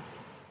hurting.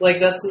 Like,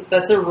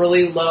 that's a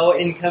really low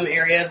income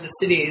area of the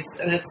cities.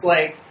 And it's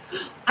like,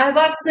 I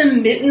bought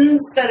some mittens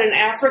that an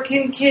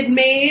African kid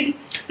made,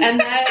 and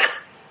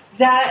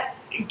that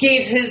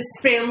gave his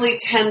family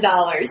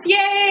 $10.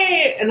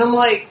 Yay! And I'm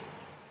like,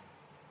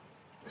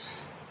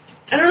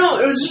 I don't know,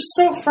 it was just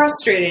so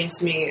frustrating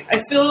to me. I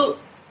felt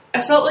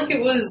like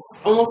it was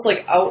almost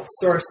like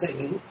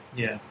outsourcing.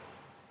 Yeah.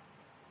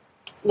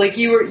 Like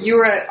you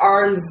were at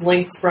arm's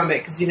length from it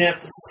because you didn't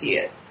have to see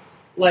it.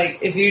 Like,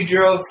 if you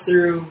drove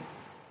through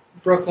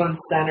Brooklyn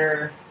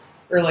Center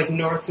or like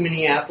North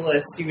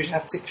Minneapolis, you would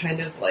have to kind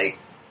of like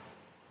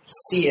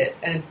see it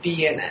and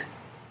be in it.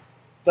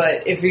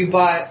 But if you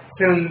bought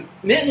some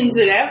mittens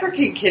an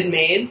African kid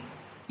made,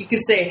 you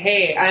could say,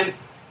 hey,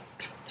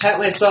 pat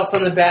myself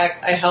on the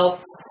back, I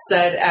helped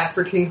said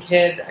African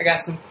kid, I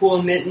got some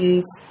cool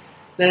mittens.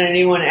 Then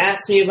anyone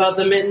asks me about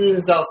the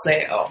mittens, I'll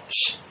say, oh,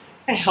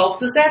 I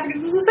helped this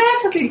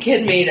African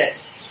kid made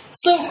it.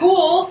 So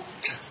cool.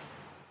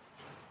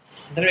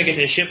 Then we get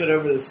to ship it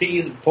over the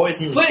seas and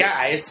poison the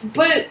skies.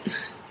 But,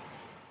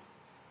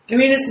 I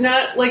mean, it's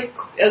not, like,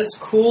 as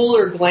cool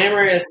or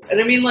glamorous.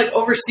 And I mean, like,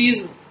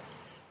 overseas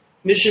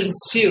missions,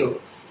 too.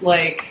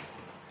 Like,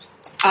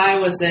 I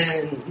was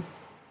in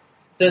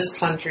this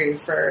country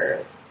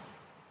for,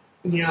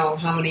 you know,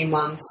 how many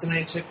months, and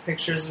I took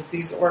pictures with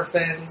these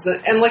orphans.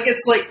 And like,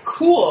 it's, like,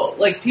 cool.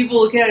 Like, people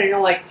look at it and you're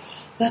like,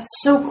 that's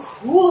so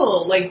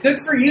cool. Like, good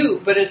for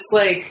you. But it's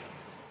like,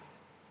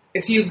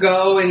 if you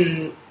go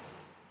and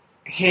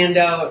hand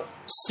out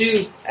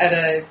soup at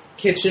a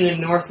kitchen in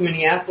North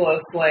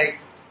Minneapolis, like,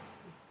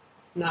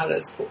 not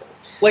as cool.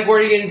 Like, what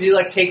are you going to do?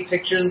 Like, take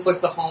pictures of,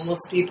 like, the homeless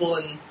people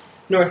in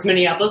North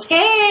Minneapolis?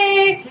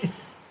 Hey,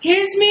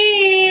 here's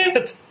me.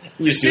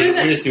 We just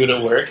do it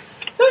at work.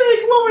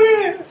 Hey, come over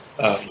here.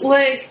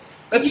 Like,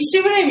 you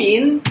see what I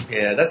mean?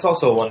 Yeah, that's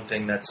also one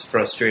thing that's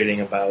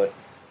frustrating about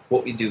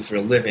what we do for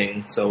a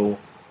living. So,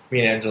 me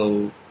and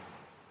Angelo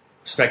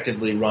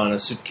respectively run a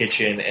soup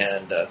kitchen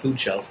and a food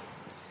shelf.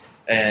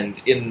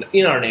 And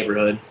in our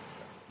neighborhood,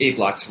 8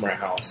 blocks from our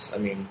house, I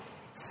mean,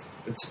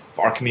 it's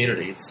our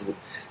community. It's, you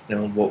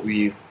know, what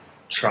we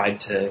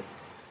tried to,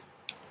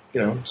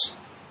 you know,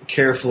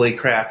 carefully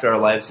craft our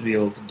lives to be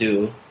able to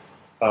do.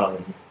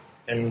 And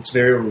it's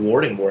very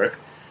rewarding work.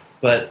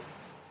 But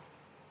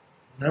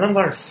none of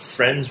our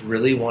friends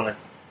really want to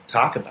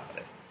talk about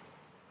it.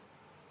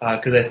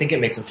 Because I think it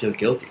makes them feel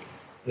guilty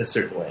in a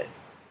certain way,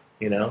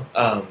 you know?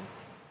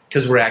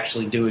 Because we're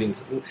actually doing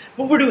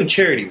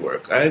charity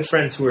work. I have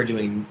friends who are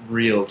doing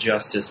real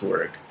justice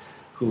work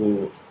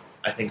who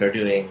I think are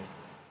doing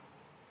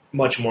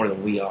much more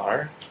than we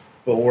are.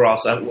 But we're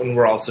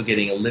also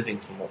getting a living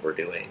from what we're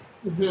doing.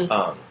 Mm-hmm.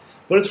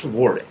 But it's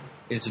rewarding.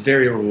 It's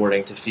very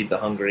rewarding to feed the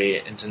hungry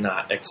and to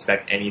not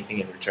expect anything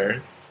in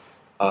return.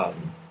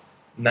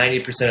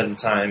 90% of the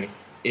time,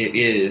 it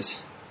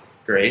is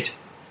great.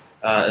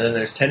 And then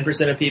there's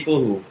 10% of people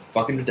who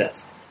fuck him to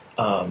death.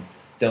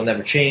 They'll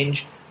never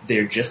change.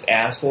 They're just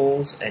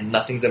assholes, and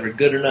nothing's ever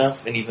good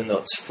enough. And even though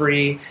it's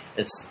free,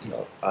 it's, you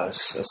know, a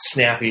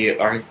snappy,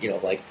 you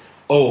know, like,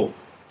 oh,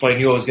 if I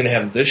knew I was going to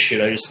have this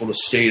shit, I just would have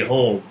stayed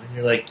home. And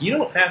you're like, you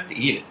don't have to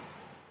eat it,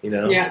 you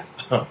know? Yeah.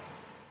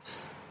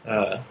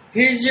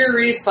 Here's your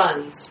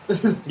refund.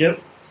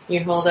 Yep.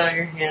 You hold out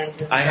your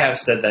hand. And I have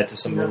said that to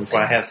someone before.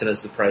 I have said,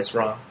 is the price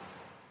wrong?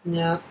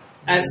 Yeah.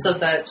 I've said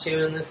that,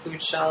 too, in the food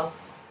shelf.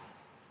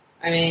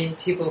 I mean,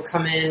 people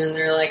come in and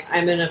they're like,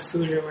 I'm in a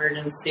food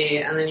emergency,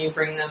 and then you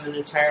bring them an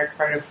entire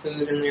cart of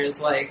food, and they're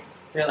like,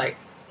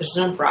 there's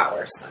no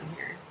bratwurst on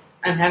here.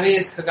 I'm having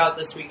a cookout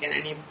this weekend, I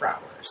need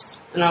bratwurst.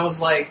 And I was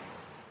like,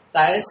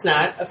 that is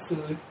not a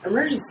food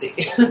emergency.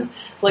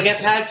 Like, I've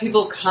had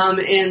people come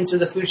into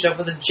the food shelf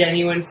with a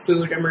genuine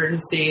food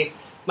emergency.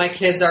 My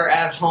kids are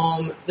at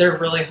home, they're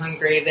really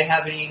hungry, they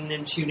haven't eaten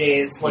in 2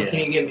 days, what can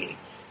you give me?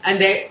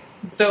 And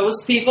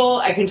those people,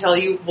 I can tell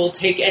you, will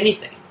take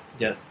anything.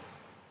 Yeah.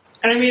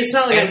 And I mean, it's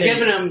not like I'm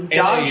giving them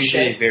dog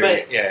shit,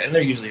 but... Yeah, and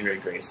they're usually very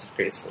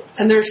graceful.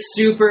 And they're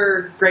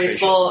super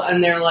grateful,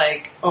 and they're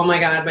like, oh my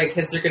god, my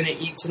kids are going to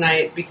eat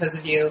tonight because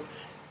of you.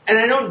 And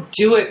I don't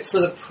do it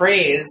for the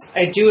praise.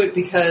 I do it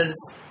because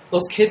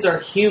those kids are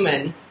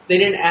human. They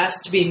didn't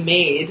ask to be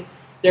made.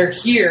 They're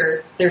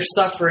here. They're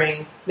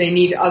suffering. They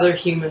need other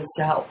humans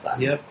to help them.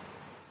 Yep.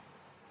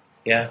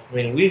 Yeah, I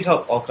mean, we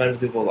help all kinds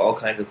of people with all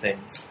kinds of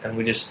things, and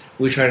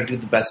we try to do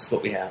the best with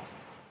what we have.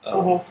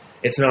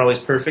 It's not always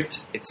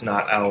perfect. It's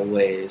not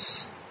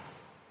always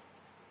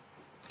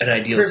an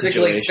ideal perfectly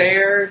situation.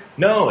 Fair.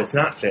 No, it's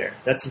not fair.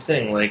 That's the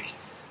thing. Like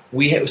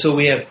we have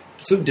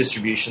food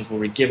distributions where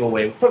we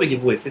probably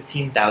give away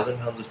 15,000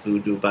 pounds of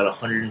food to about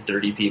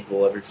 130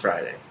 people every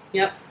Friday.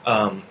 Yep.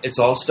 It's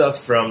all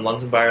stuff from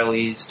Lunds and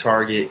Byerly's,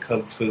 Target,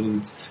 Cub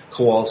Foods,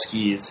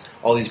 Kowalski's,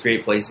 all these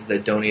great places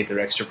that donate their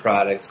extra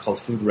products called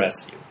Food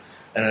Rescue.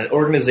 And an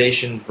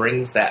organization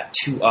brings that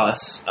to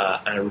us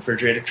on a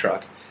refrigerated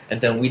truck,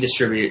 and then we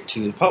distribute it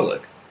to the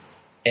public.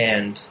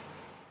 And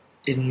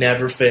it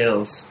never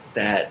fails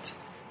that,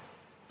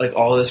 like,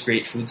 all this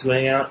great food's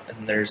going out,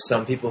 and there's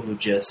some people who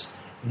just,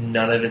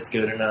 none of it's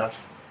good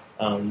enough.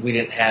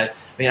 I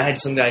had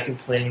some guy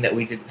complaining that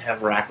we didn't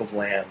have rack of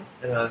lamb.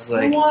 And I was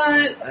like,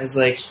 what? I was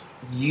like,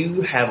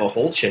 you have a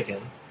whole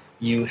chicken.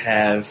 You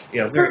have,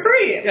 for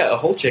free. Yeah, a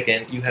whole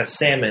chicken. You have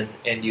salmon,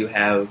 and you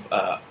have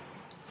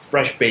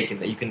fresh bacon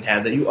that you can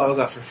have that you all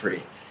got for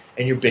free.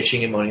 And you're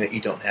bitching and moaning that you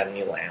don't have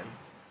any lamb.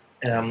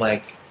 And I'm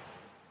like,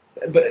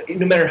 but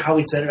no matter how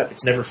we set it up,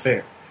 it's never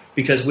fair.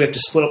 Because we have to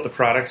split up the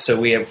product, so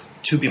we have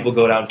two people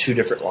go down two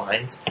different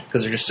lines,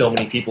 because there's just so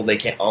many people, they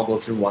can't all go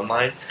through one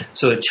line.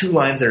 So there are two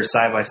lines that are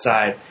side by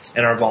side,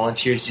 and our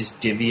volunteers just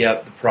divvy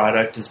up the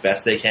product as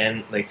best they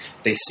can. Like,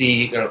 they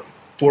see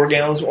 4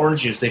 gallons of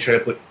orange juice, they try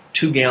to put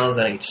 2 gallons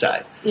on each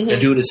side, and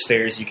do it as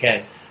fair as you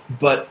can.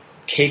 But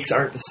cakes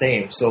aren't the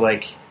same. So,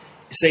 like,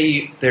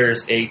 say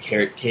there's a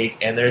carrot cake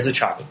and there's a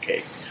chocolate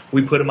cake.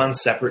 We put them on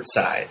separate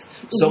sides.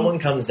 Someone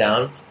comes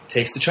down,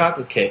 takes the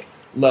chocolate cake,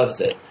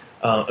 loves it.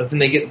 And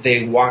then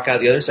they walk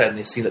out the other side and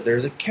they see that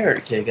there's a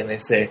carrot cake, and they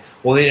say,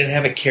 well, they didn't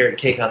have a carrot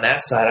cake on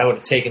that side. I would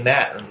have taken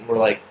that. And we're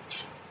like,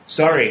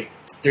 sorry,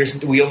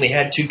 we only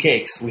had 2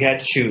 cakes. We had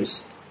to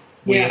choose.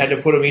 We had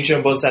to put them each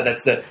on both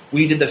sides.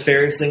 We did the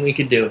fairest thing we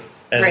could do.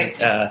 And,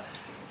 right.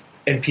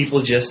 And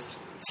people just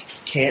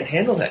can't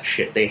handle that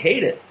shit. They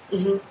hate it.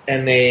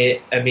 And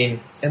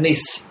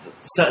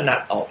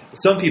not all people.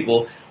 Some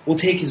people will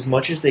take as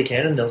much as they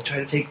can, and they'll try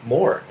to take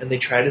more, and they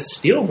try to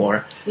steal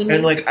more.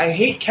 And, like, I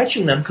hate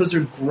catching them because they're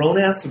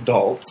grown-ass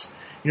adults.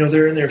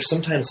 They're in their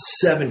sometimes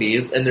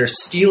 70s, and they're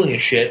stealing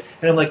shit.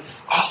 And I'm like,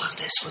 all of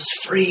this was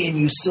free, and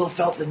you still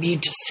felt the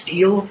need to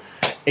steal?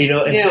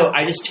 So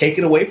I just take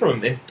it away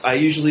from them. And I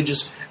usually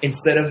just,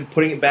 instead of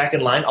putting it back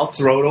in line, I'll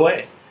throw it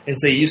away and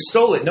say, you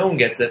stole it. No one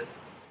gets it.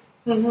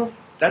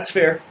 That's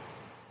fair.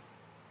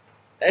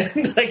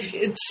 And, like,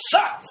 it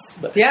sucks.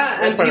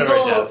 And part people, of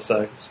our job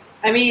sucks.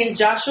 I mean,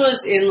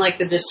 Joshua's in, like,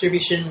 the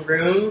distribution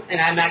room, and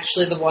I'm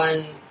actually the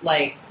one,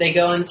 like, they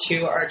go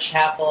into our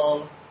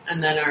chapel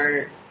and then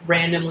are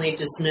randomly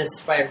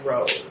dismissed by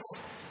rows.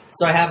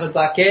 So I have a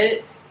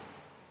bucket.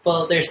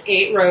 Well, there's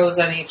 8 rows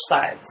on each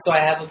side. So I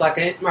have a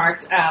bucket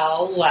marked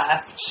L,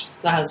 left,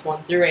 that has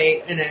 1 through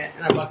 8 in it,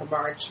 and a bucket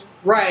marked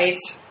right,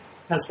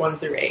 has 1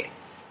 through 8.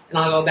 And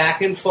I'll go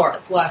back and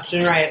forth, left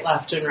and right,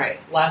 left and right.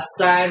 Left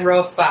side,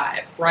 row 5.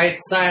 Right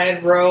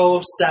side,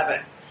 row 7.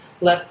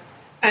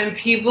 And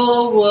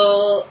people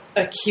will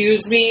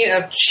accuse me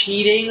of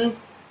cheating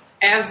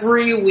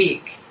every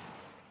week.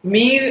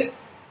 Me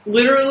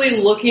literally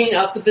looking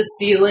up at the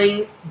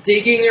ceiling,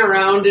 digging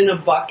around in a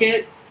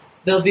bucket,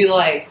 they'll be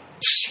like,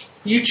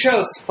 you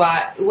chose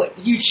 5.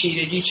 You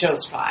cheated. You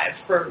chose 5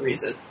 for a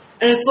reason.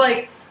 And it's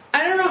like,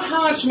 I don't know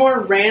how much more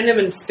random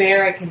and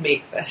fair I can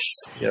make this.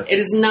 Yep. It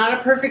is not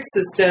a perfect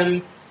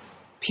system.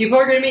 People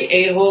are going to be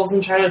a-holes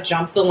and try to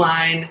jump the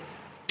line.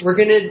 We're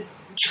going to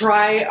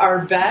try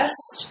our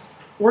best.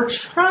 We're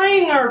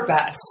trying our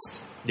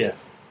best. Yeah.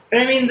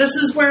 And I mean, this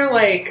is where,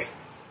 like,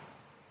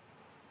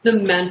 the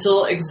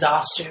mental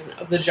exhaustion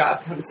of the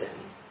job comes in.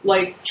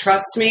 Like,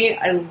 trust me,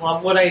 I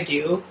love what I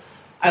do.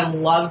 I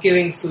love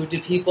giving food to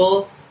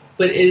people,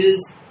 but it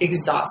is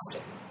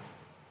exhausting.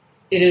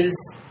 It is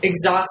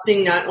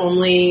exhausting not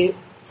only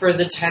for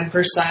the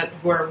 10%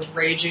 who are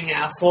raging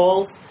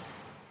assholes,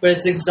 but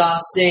it's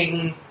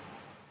exhausting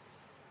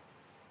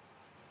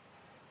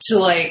to,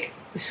 like,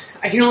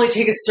 I can only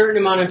take a certain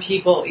amount of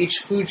people each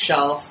food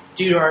shelf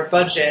due to our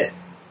budget,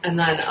 and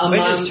then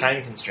just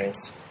time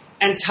constraints.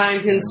 And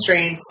time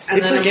constraints. And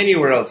it's like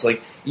anywhere else.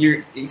 Like,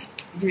 if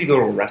you go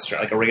to a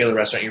restaurant, like a regular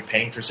restaurant, you're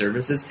paying for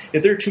services.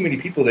 If there are too many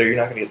people there, you're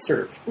not going to get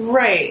served.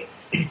 Right.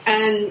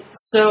 And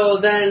so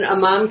then a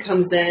mom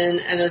comes in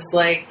and is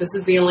like, this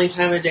is the only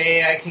time of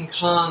day I can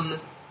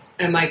come,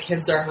 and my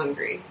kids are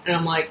hungry. And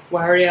I'm like,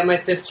 well, I already have my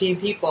 15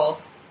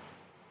 people.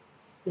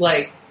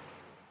 Like,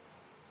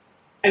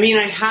 I mean,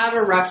 I have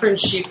a reference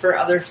sheet for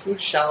other food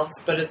shelves,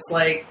 but it's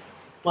like,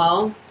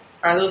 well,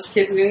 are those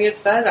kids going to get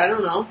fed? I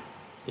don't know.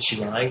 Is she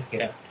lying?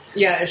 Yeah.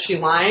 Yeah, is she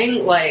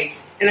lying? Like,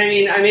 and I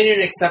mean, I made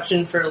an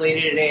exception for a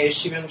lady today.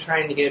 She's been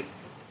trying to get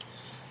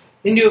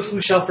Been to a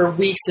food shelf for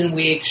weeks and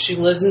weeks. She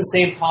lives in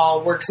St.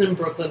 Paul, works in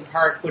Brooklyn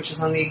Park, which is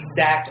on the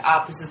exact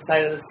opposite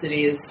side of the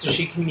city. So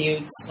she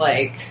commutes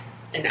like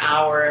an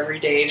hour every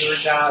day to her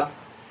job,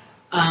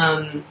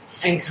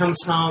 and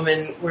comes home,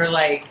 and we're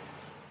like,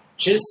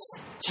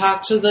 just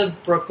talk to the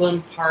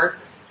Brooklyn Park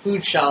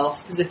food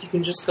shelf, because if you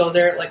can just go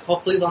there, like,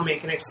 hopefully they'll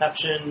make an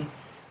exception,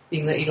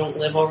 being that you don't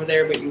live over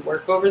there but you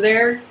work over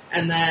there.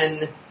 And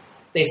then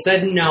they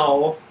said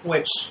no,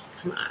 which,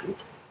 come on,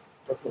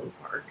 Brooklyn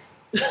Park.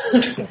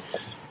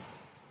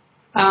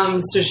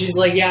 So she's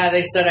like, yeah,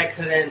 they said I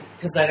couldn't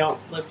because I don't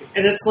live here.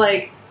 And it's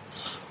like,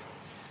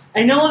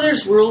 I know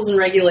there's rules and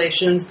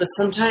regulations, but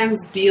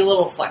sometimes be a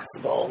little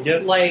flexible.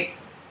 Yep. Like,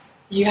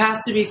 you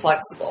have to be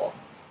flexible.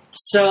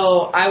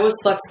 So I was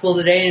flexible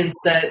today and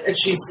said, and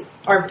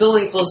our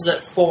building closes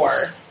at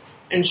 4,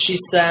 and she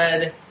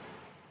said,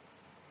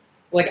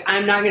 like,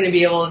 I'm not going to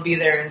be able to be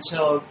there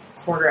until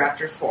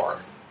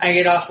 4:15. I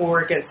get off of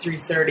work at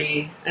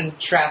 3:30, and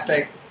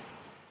traffic,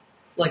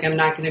 like, I'm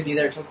not going to be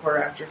there till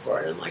 4:15.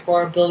 And I'm like, well,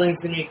 our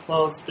building's going to be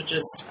closed, but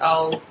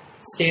I'll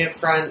stay up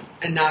front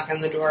and knock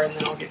on the door, and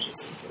then I'll get you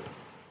some food.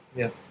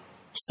 Yeah.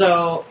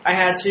 So I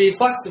had to be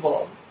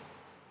flexible.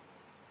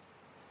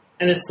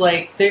 And it's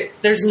like,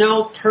 there's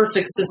no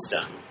perfect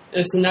system.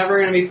 It's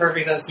never going to be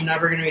perfect. It's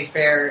never going to be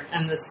fair.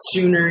 And the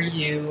sooner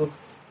you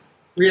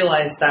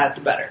realize that,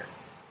 the better.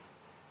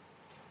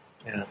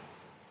 Yeah.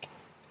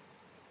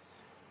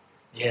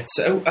 Yeah,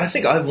 so I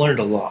think I've learned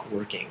a lot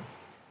working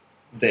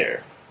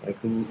there.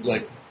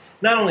 Like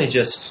not only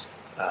just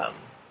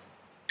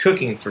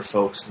cooking for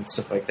folks and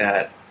stuff like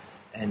that,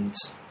 and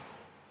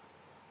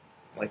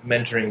like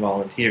mentoring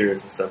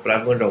volunteers and stuff, but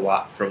I've learned a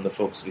lot from the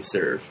folks we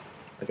serve.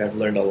 Like, I've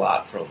learned a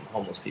lot from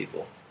homeless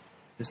people,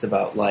 just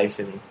about life,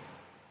 and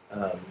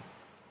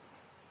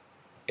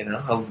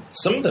how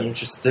some of them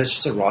there's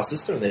just a raw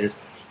system.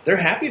 They're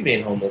happy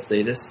being homeless.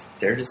 They just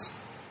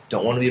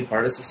don't want to be a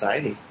part of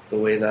society the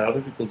way that other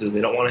people do.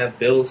 They don't want to have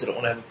bills. They don't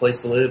want to have a place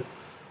to live.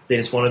 They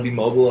just want to be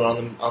mobile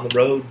and on the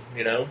road.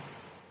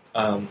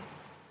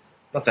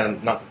 Not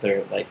that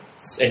they're like,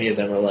 any of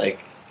them are like,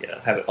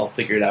 have it all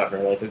figured out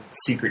and are like a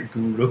secret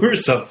guru or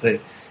something,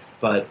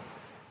 but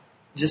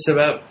just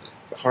about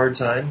hard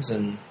times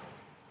and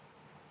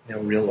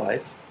real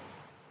life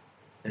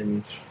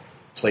and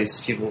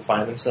places people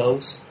find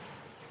themselves,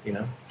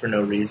 for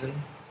no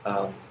reason.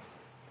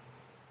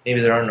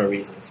 Maybe there are no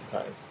reasons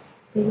sometimes,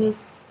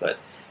 but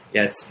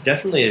yeah, it's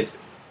definitely.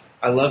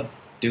 I love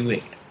doing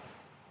it,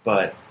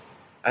 but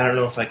I don't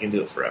know if I can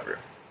do it forever.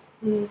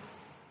 Mm-hmm.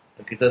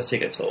 Like, it does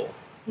take a toll,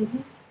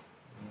 and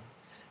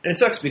it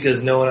sucks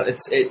because no one.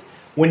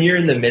 When you're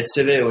in the midst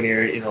of it, when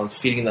you're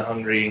feeding the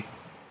hungry,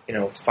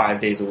 5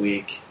 days a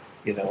week.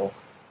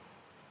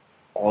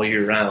 All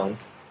year round.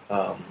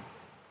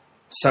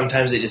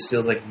 Sometimes it just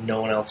feels like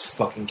no one else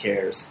fucking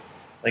cares.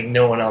 Like,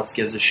 no one else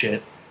gives a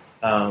shit.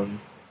 And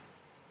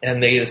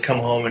they just come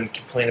home and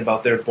complain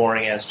about their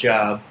boring-ass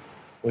job,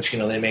 which,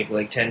 they make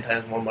like 10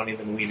 times more money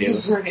than we do.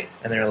 Right.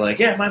 And they're like,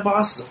 yeah, my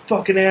boss is a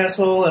fucking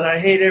asshole, and I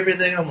hate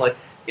everything. I'm like,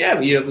 yeah,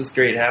 but you have this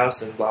great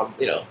house, and blah,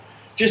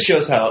 just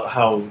shows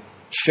how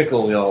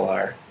fickle we all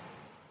are.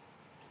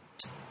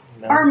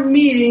 Our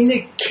meeting,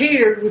 they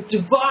catered with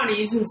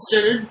Devani's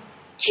instead of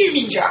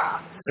Jimmy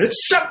John's. It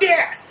sucked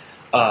ass.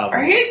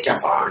 I hate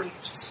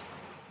Devani's.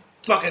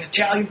 Fucking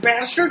Italian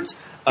bastards.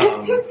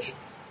 I'm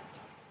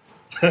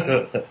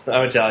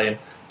Italian.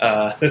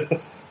 I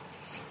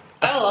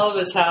love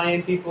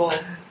Italian people.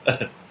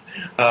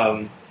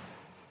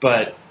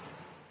 But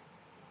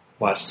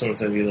watch,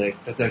 someone's gonna be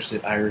like, "That's actually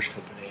an Irish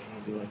company." And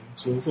I'll be like, "I'm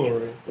so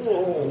sorry.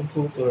 Oh. I'm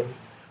so sorry."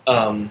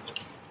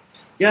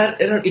 Yeah,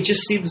 it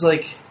just seems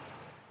like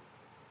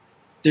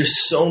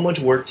there's so much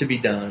work to be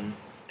done,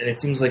 and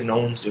it seems like no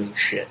one's doing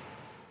shit.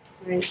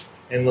 Right.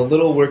 And the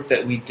little work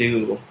that we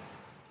do,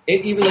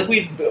 even like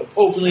we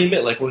openly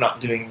admit, like, we're not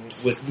doing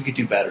we could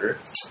do better.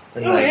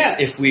 And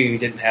if we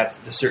didn't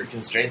have the certain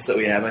constraints that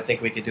we have, I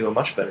think we could do a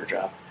much better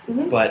job.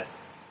 Mm-hmm. But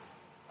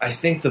I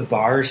think the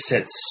bar is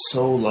set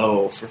so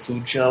low for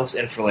food shelves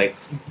and for like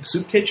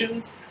soup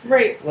kitchens,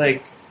 right?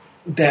 Like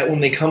that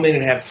when they come in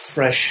and have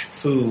fresh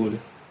food.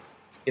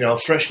 A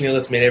fresh meal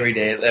that's made every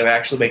day. That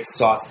actually makes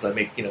sauces. I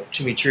make,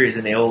 chimichurris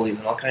and aiolis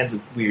and all kinds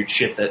of weird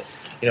shit that,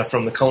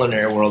 from the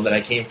culinary world that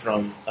I came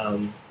from,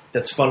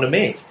 that's fun to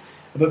make.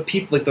 But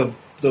people, like,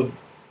 the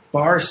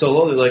bar is so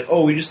low, they're like,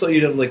 oh, we just thought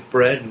you'd have, like,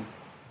 bread and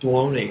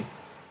bologna.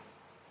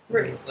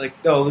 Right.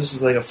 Like, no, this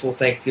is like a full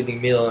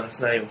Thanksgiving meal and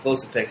it's not even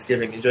close to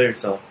Thanksgiving. Enjoy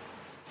yourself.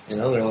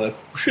 They're like,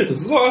 oh, shit,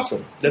 this is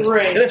awesome.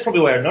 Right. And that's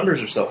probably why our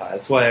numbers are so high.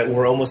 That's why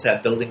we're almost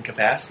at building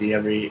capacity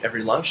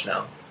every lunch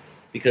now.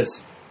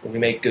 Because we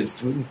make good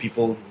food and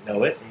people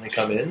know it and they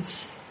come in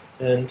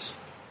and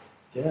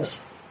yeah.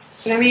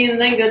 I mean,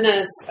 thank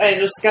goodness I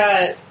just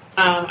got,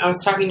 I was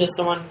talking to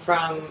someone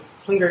from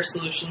Hunger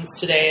Solutions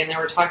today and they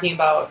were talking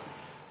about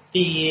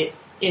the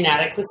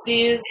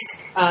inadequacies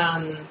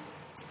as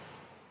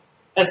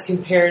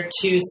compared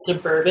to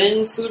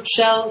suburban food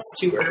shelves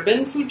to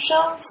urban food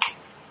shelves.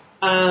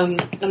 And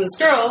this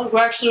girl who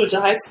I actually went to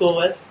high school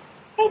with,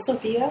 hi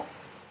Sophia,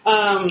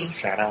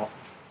 Shout out.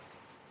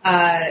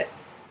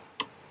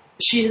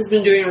 She has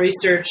been doing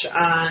research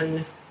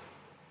on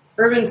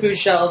urban food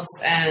shelves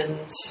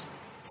and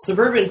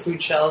suburban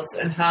food shelves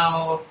and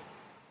how,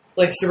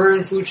 like,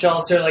 suburban food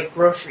shelves are like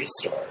grocery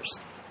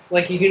stores.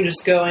 Like, you can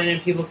just go in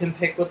and people can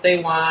pick what they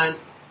want,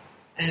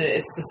 and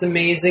it's this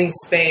amazing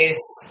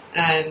space,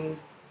 and,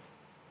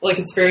 like,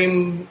 it's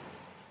very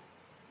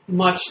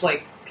much,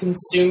 like,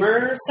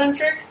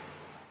 consumer-centric.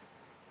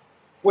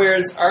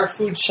 Whereas our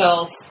food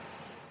shelf,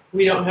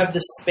 we don't have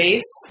the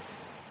space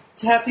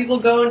to have people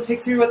go and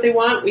pick through what they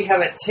want. We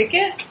have a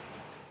ticket.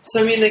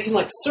 So, I mean, they can,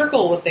 like,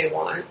 circle what they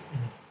want.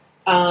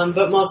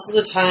 But most of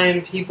the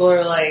time, people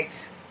are like,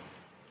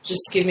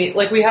 just give me...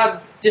 Like, we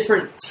have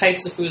different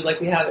types of food.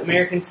 Like, we have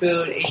American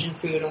food, Asian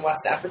food, and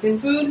West African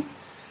food.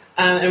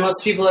 And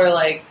most people are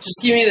like, just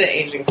give me the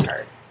Asian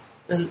cart.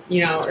 And,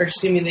 you know, or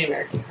just give me the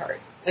American cart.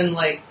 And,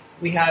 like,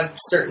 we have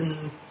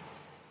certain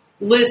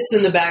lists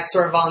in the back so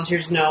our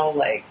volunteers know,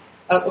 like,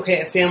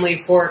 okay, a family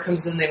of 4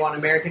 comes in, they want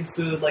American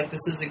food, like,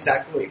 this is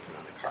exactly what you put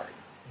on the cart.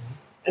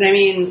 And, I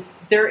mean,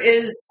 there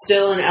is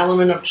still an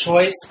element of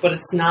choice, but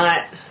it's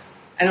not,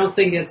 I don't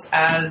think it's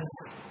as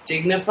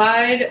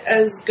dignified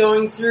as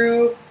going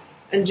through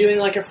and doing,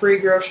 like, a free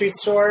grocery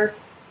store.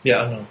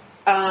 Yeah,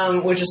 I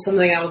know. Which is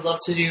something I would love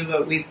to do,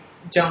 but we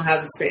don't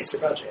have the space or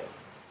budget.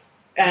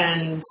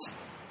 And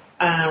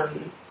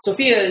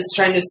Sophia is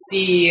trying to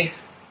see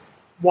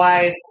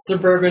why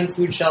suburban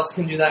food shelves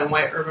can do that and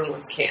why urban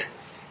ones can't.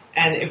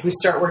 And if we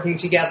start working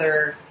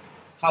together,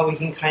 how we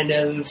can kind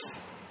of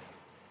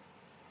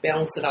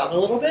balance it out a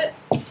little bit.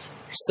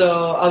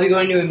 So I'll be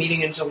going to a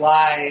meeting in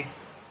July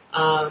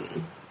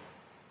to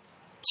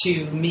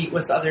meet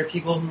with other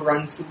people who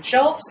run food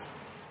shelves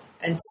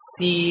and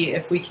see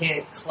if we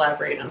can't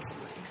collaborate on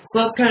something. So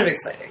that's kind of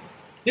exciting.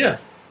 Yeah.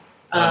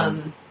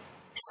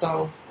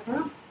 So, I don't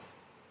know.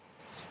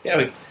 Yeah,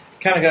 we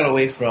kind of got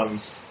away from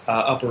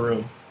Upper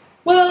Room.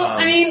 Well,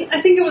 I mean, I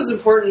think it was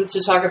important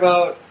to talk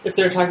about, if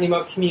they're talking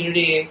about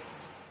community,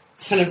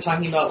 kind of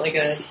talking about, like,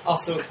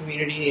 also a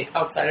community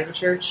outside of a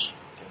church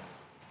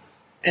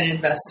and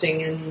investing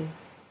in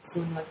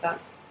something like that.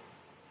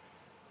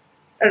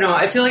 I don't know,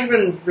 I feel like I've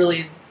been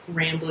really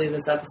rambly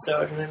this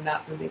episode and I've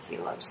not been making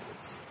a lot of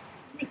sense.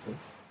 We'll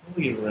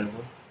give it a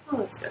ramble. Oh,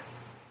 that's good.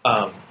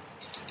 All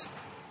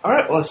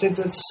right, well, I think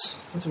that's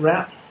a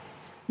wrap.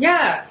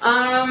 Yeah,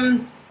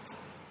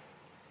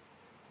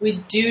 we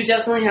do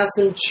definitely have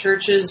some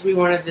churches we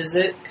want to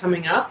visit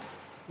coming up.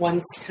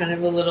 One's kind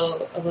of a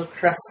little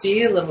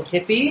crusty, a little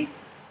hippie,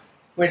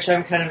 which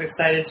I'm kind of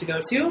excited to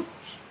go to.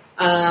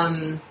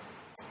 But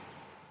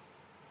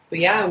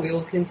yeah, we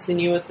will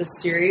continue with this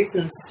series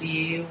and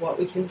see what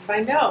we can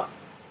find out.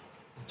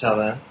 Until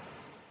then,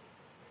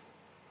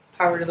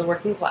 power to the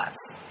working class.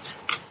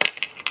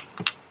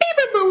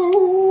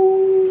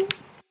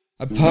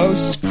 A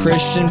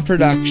post-Christian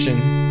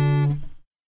production.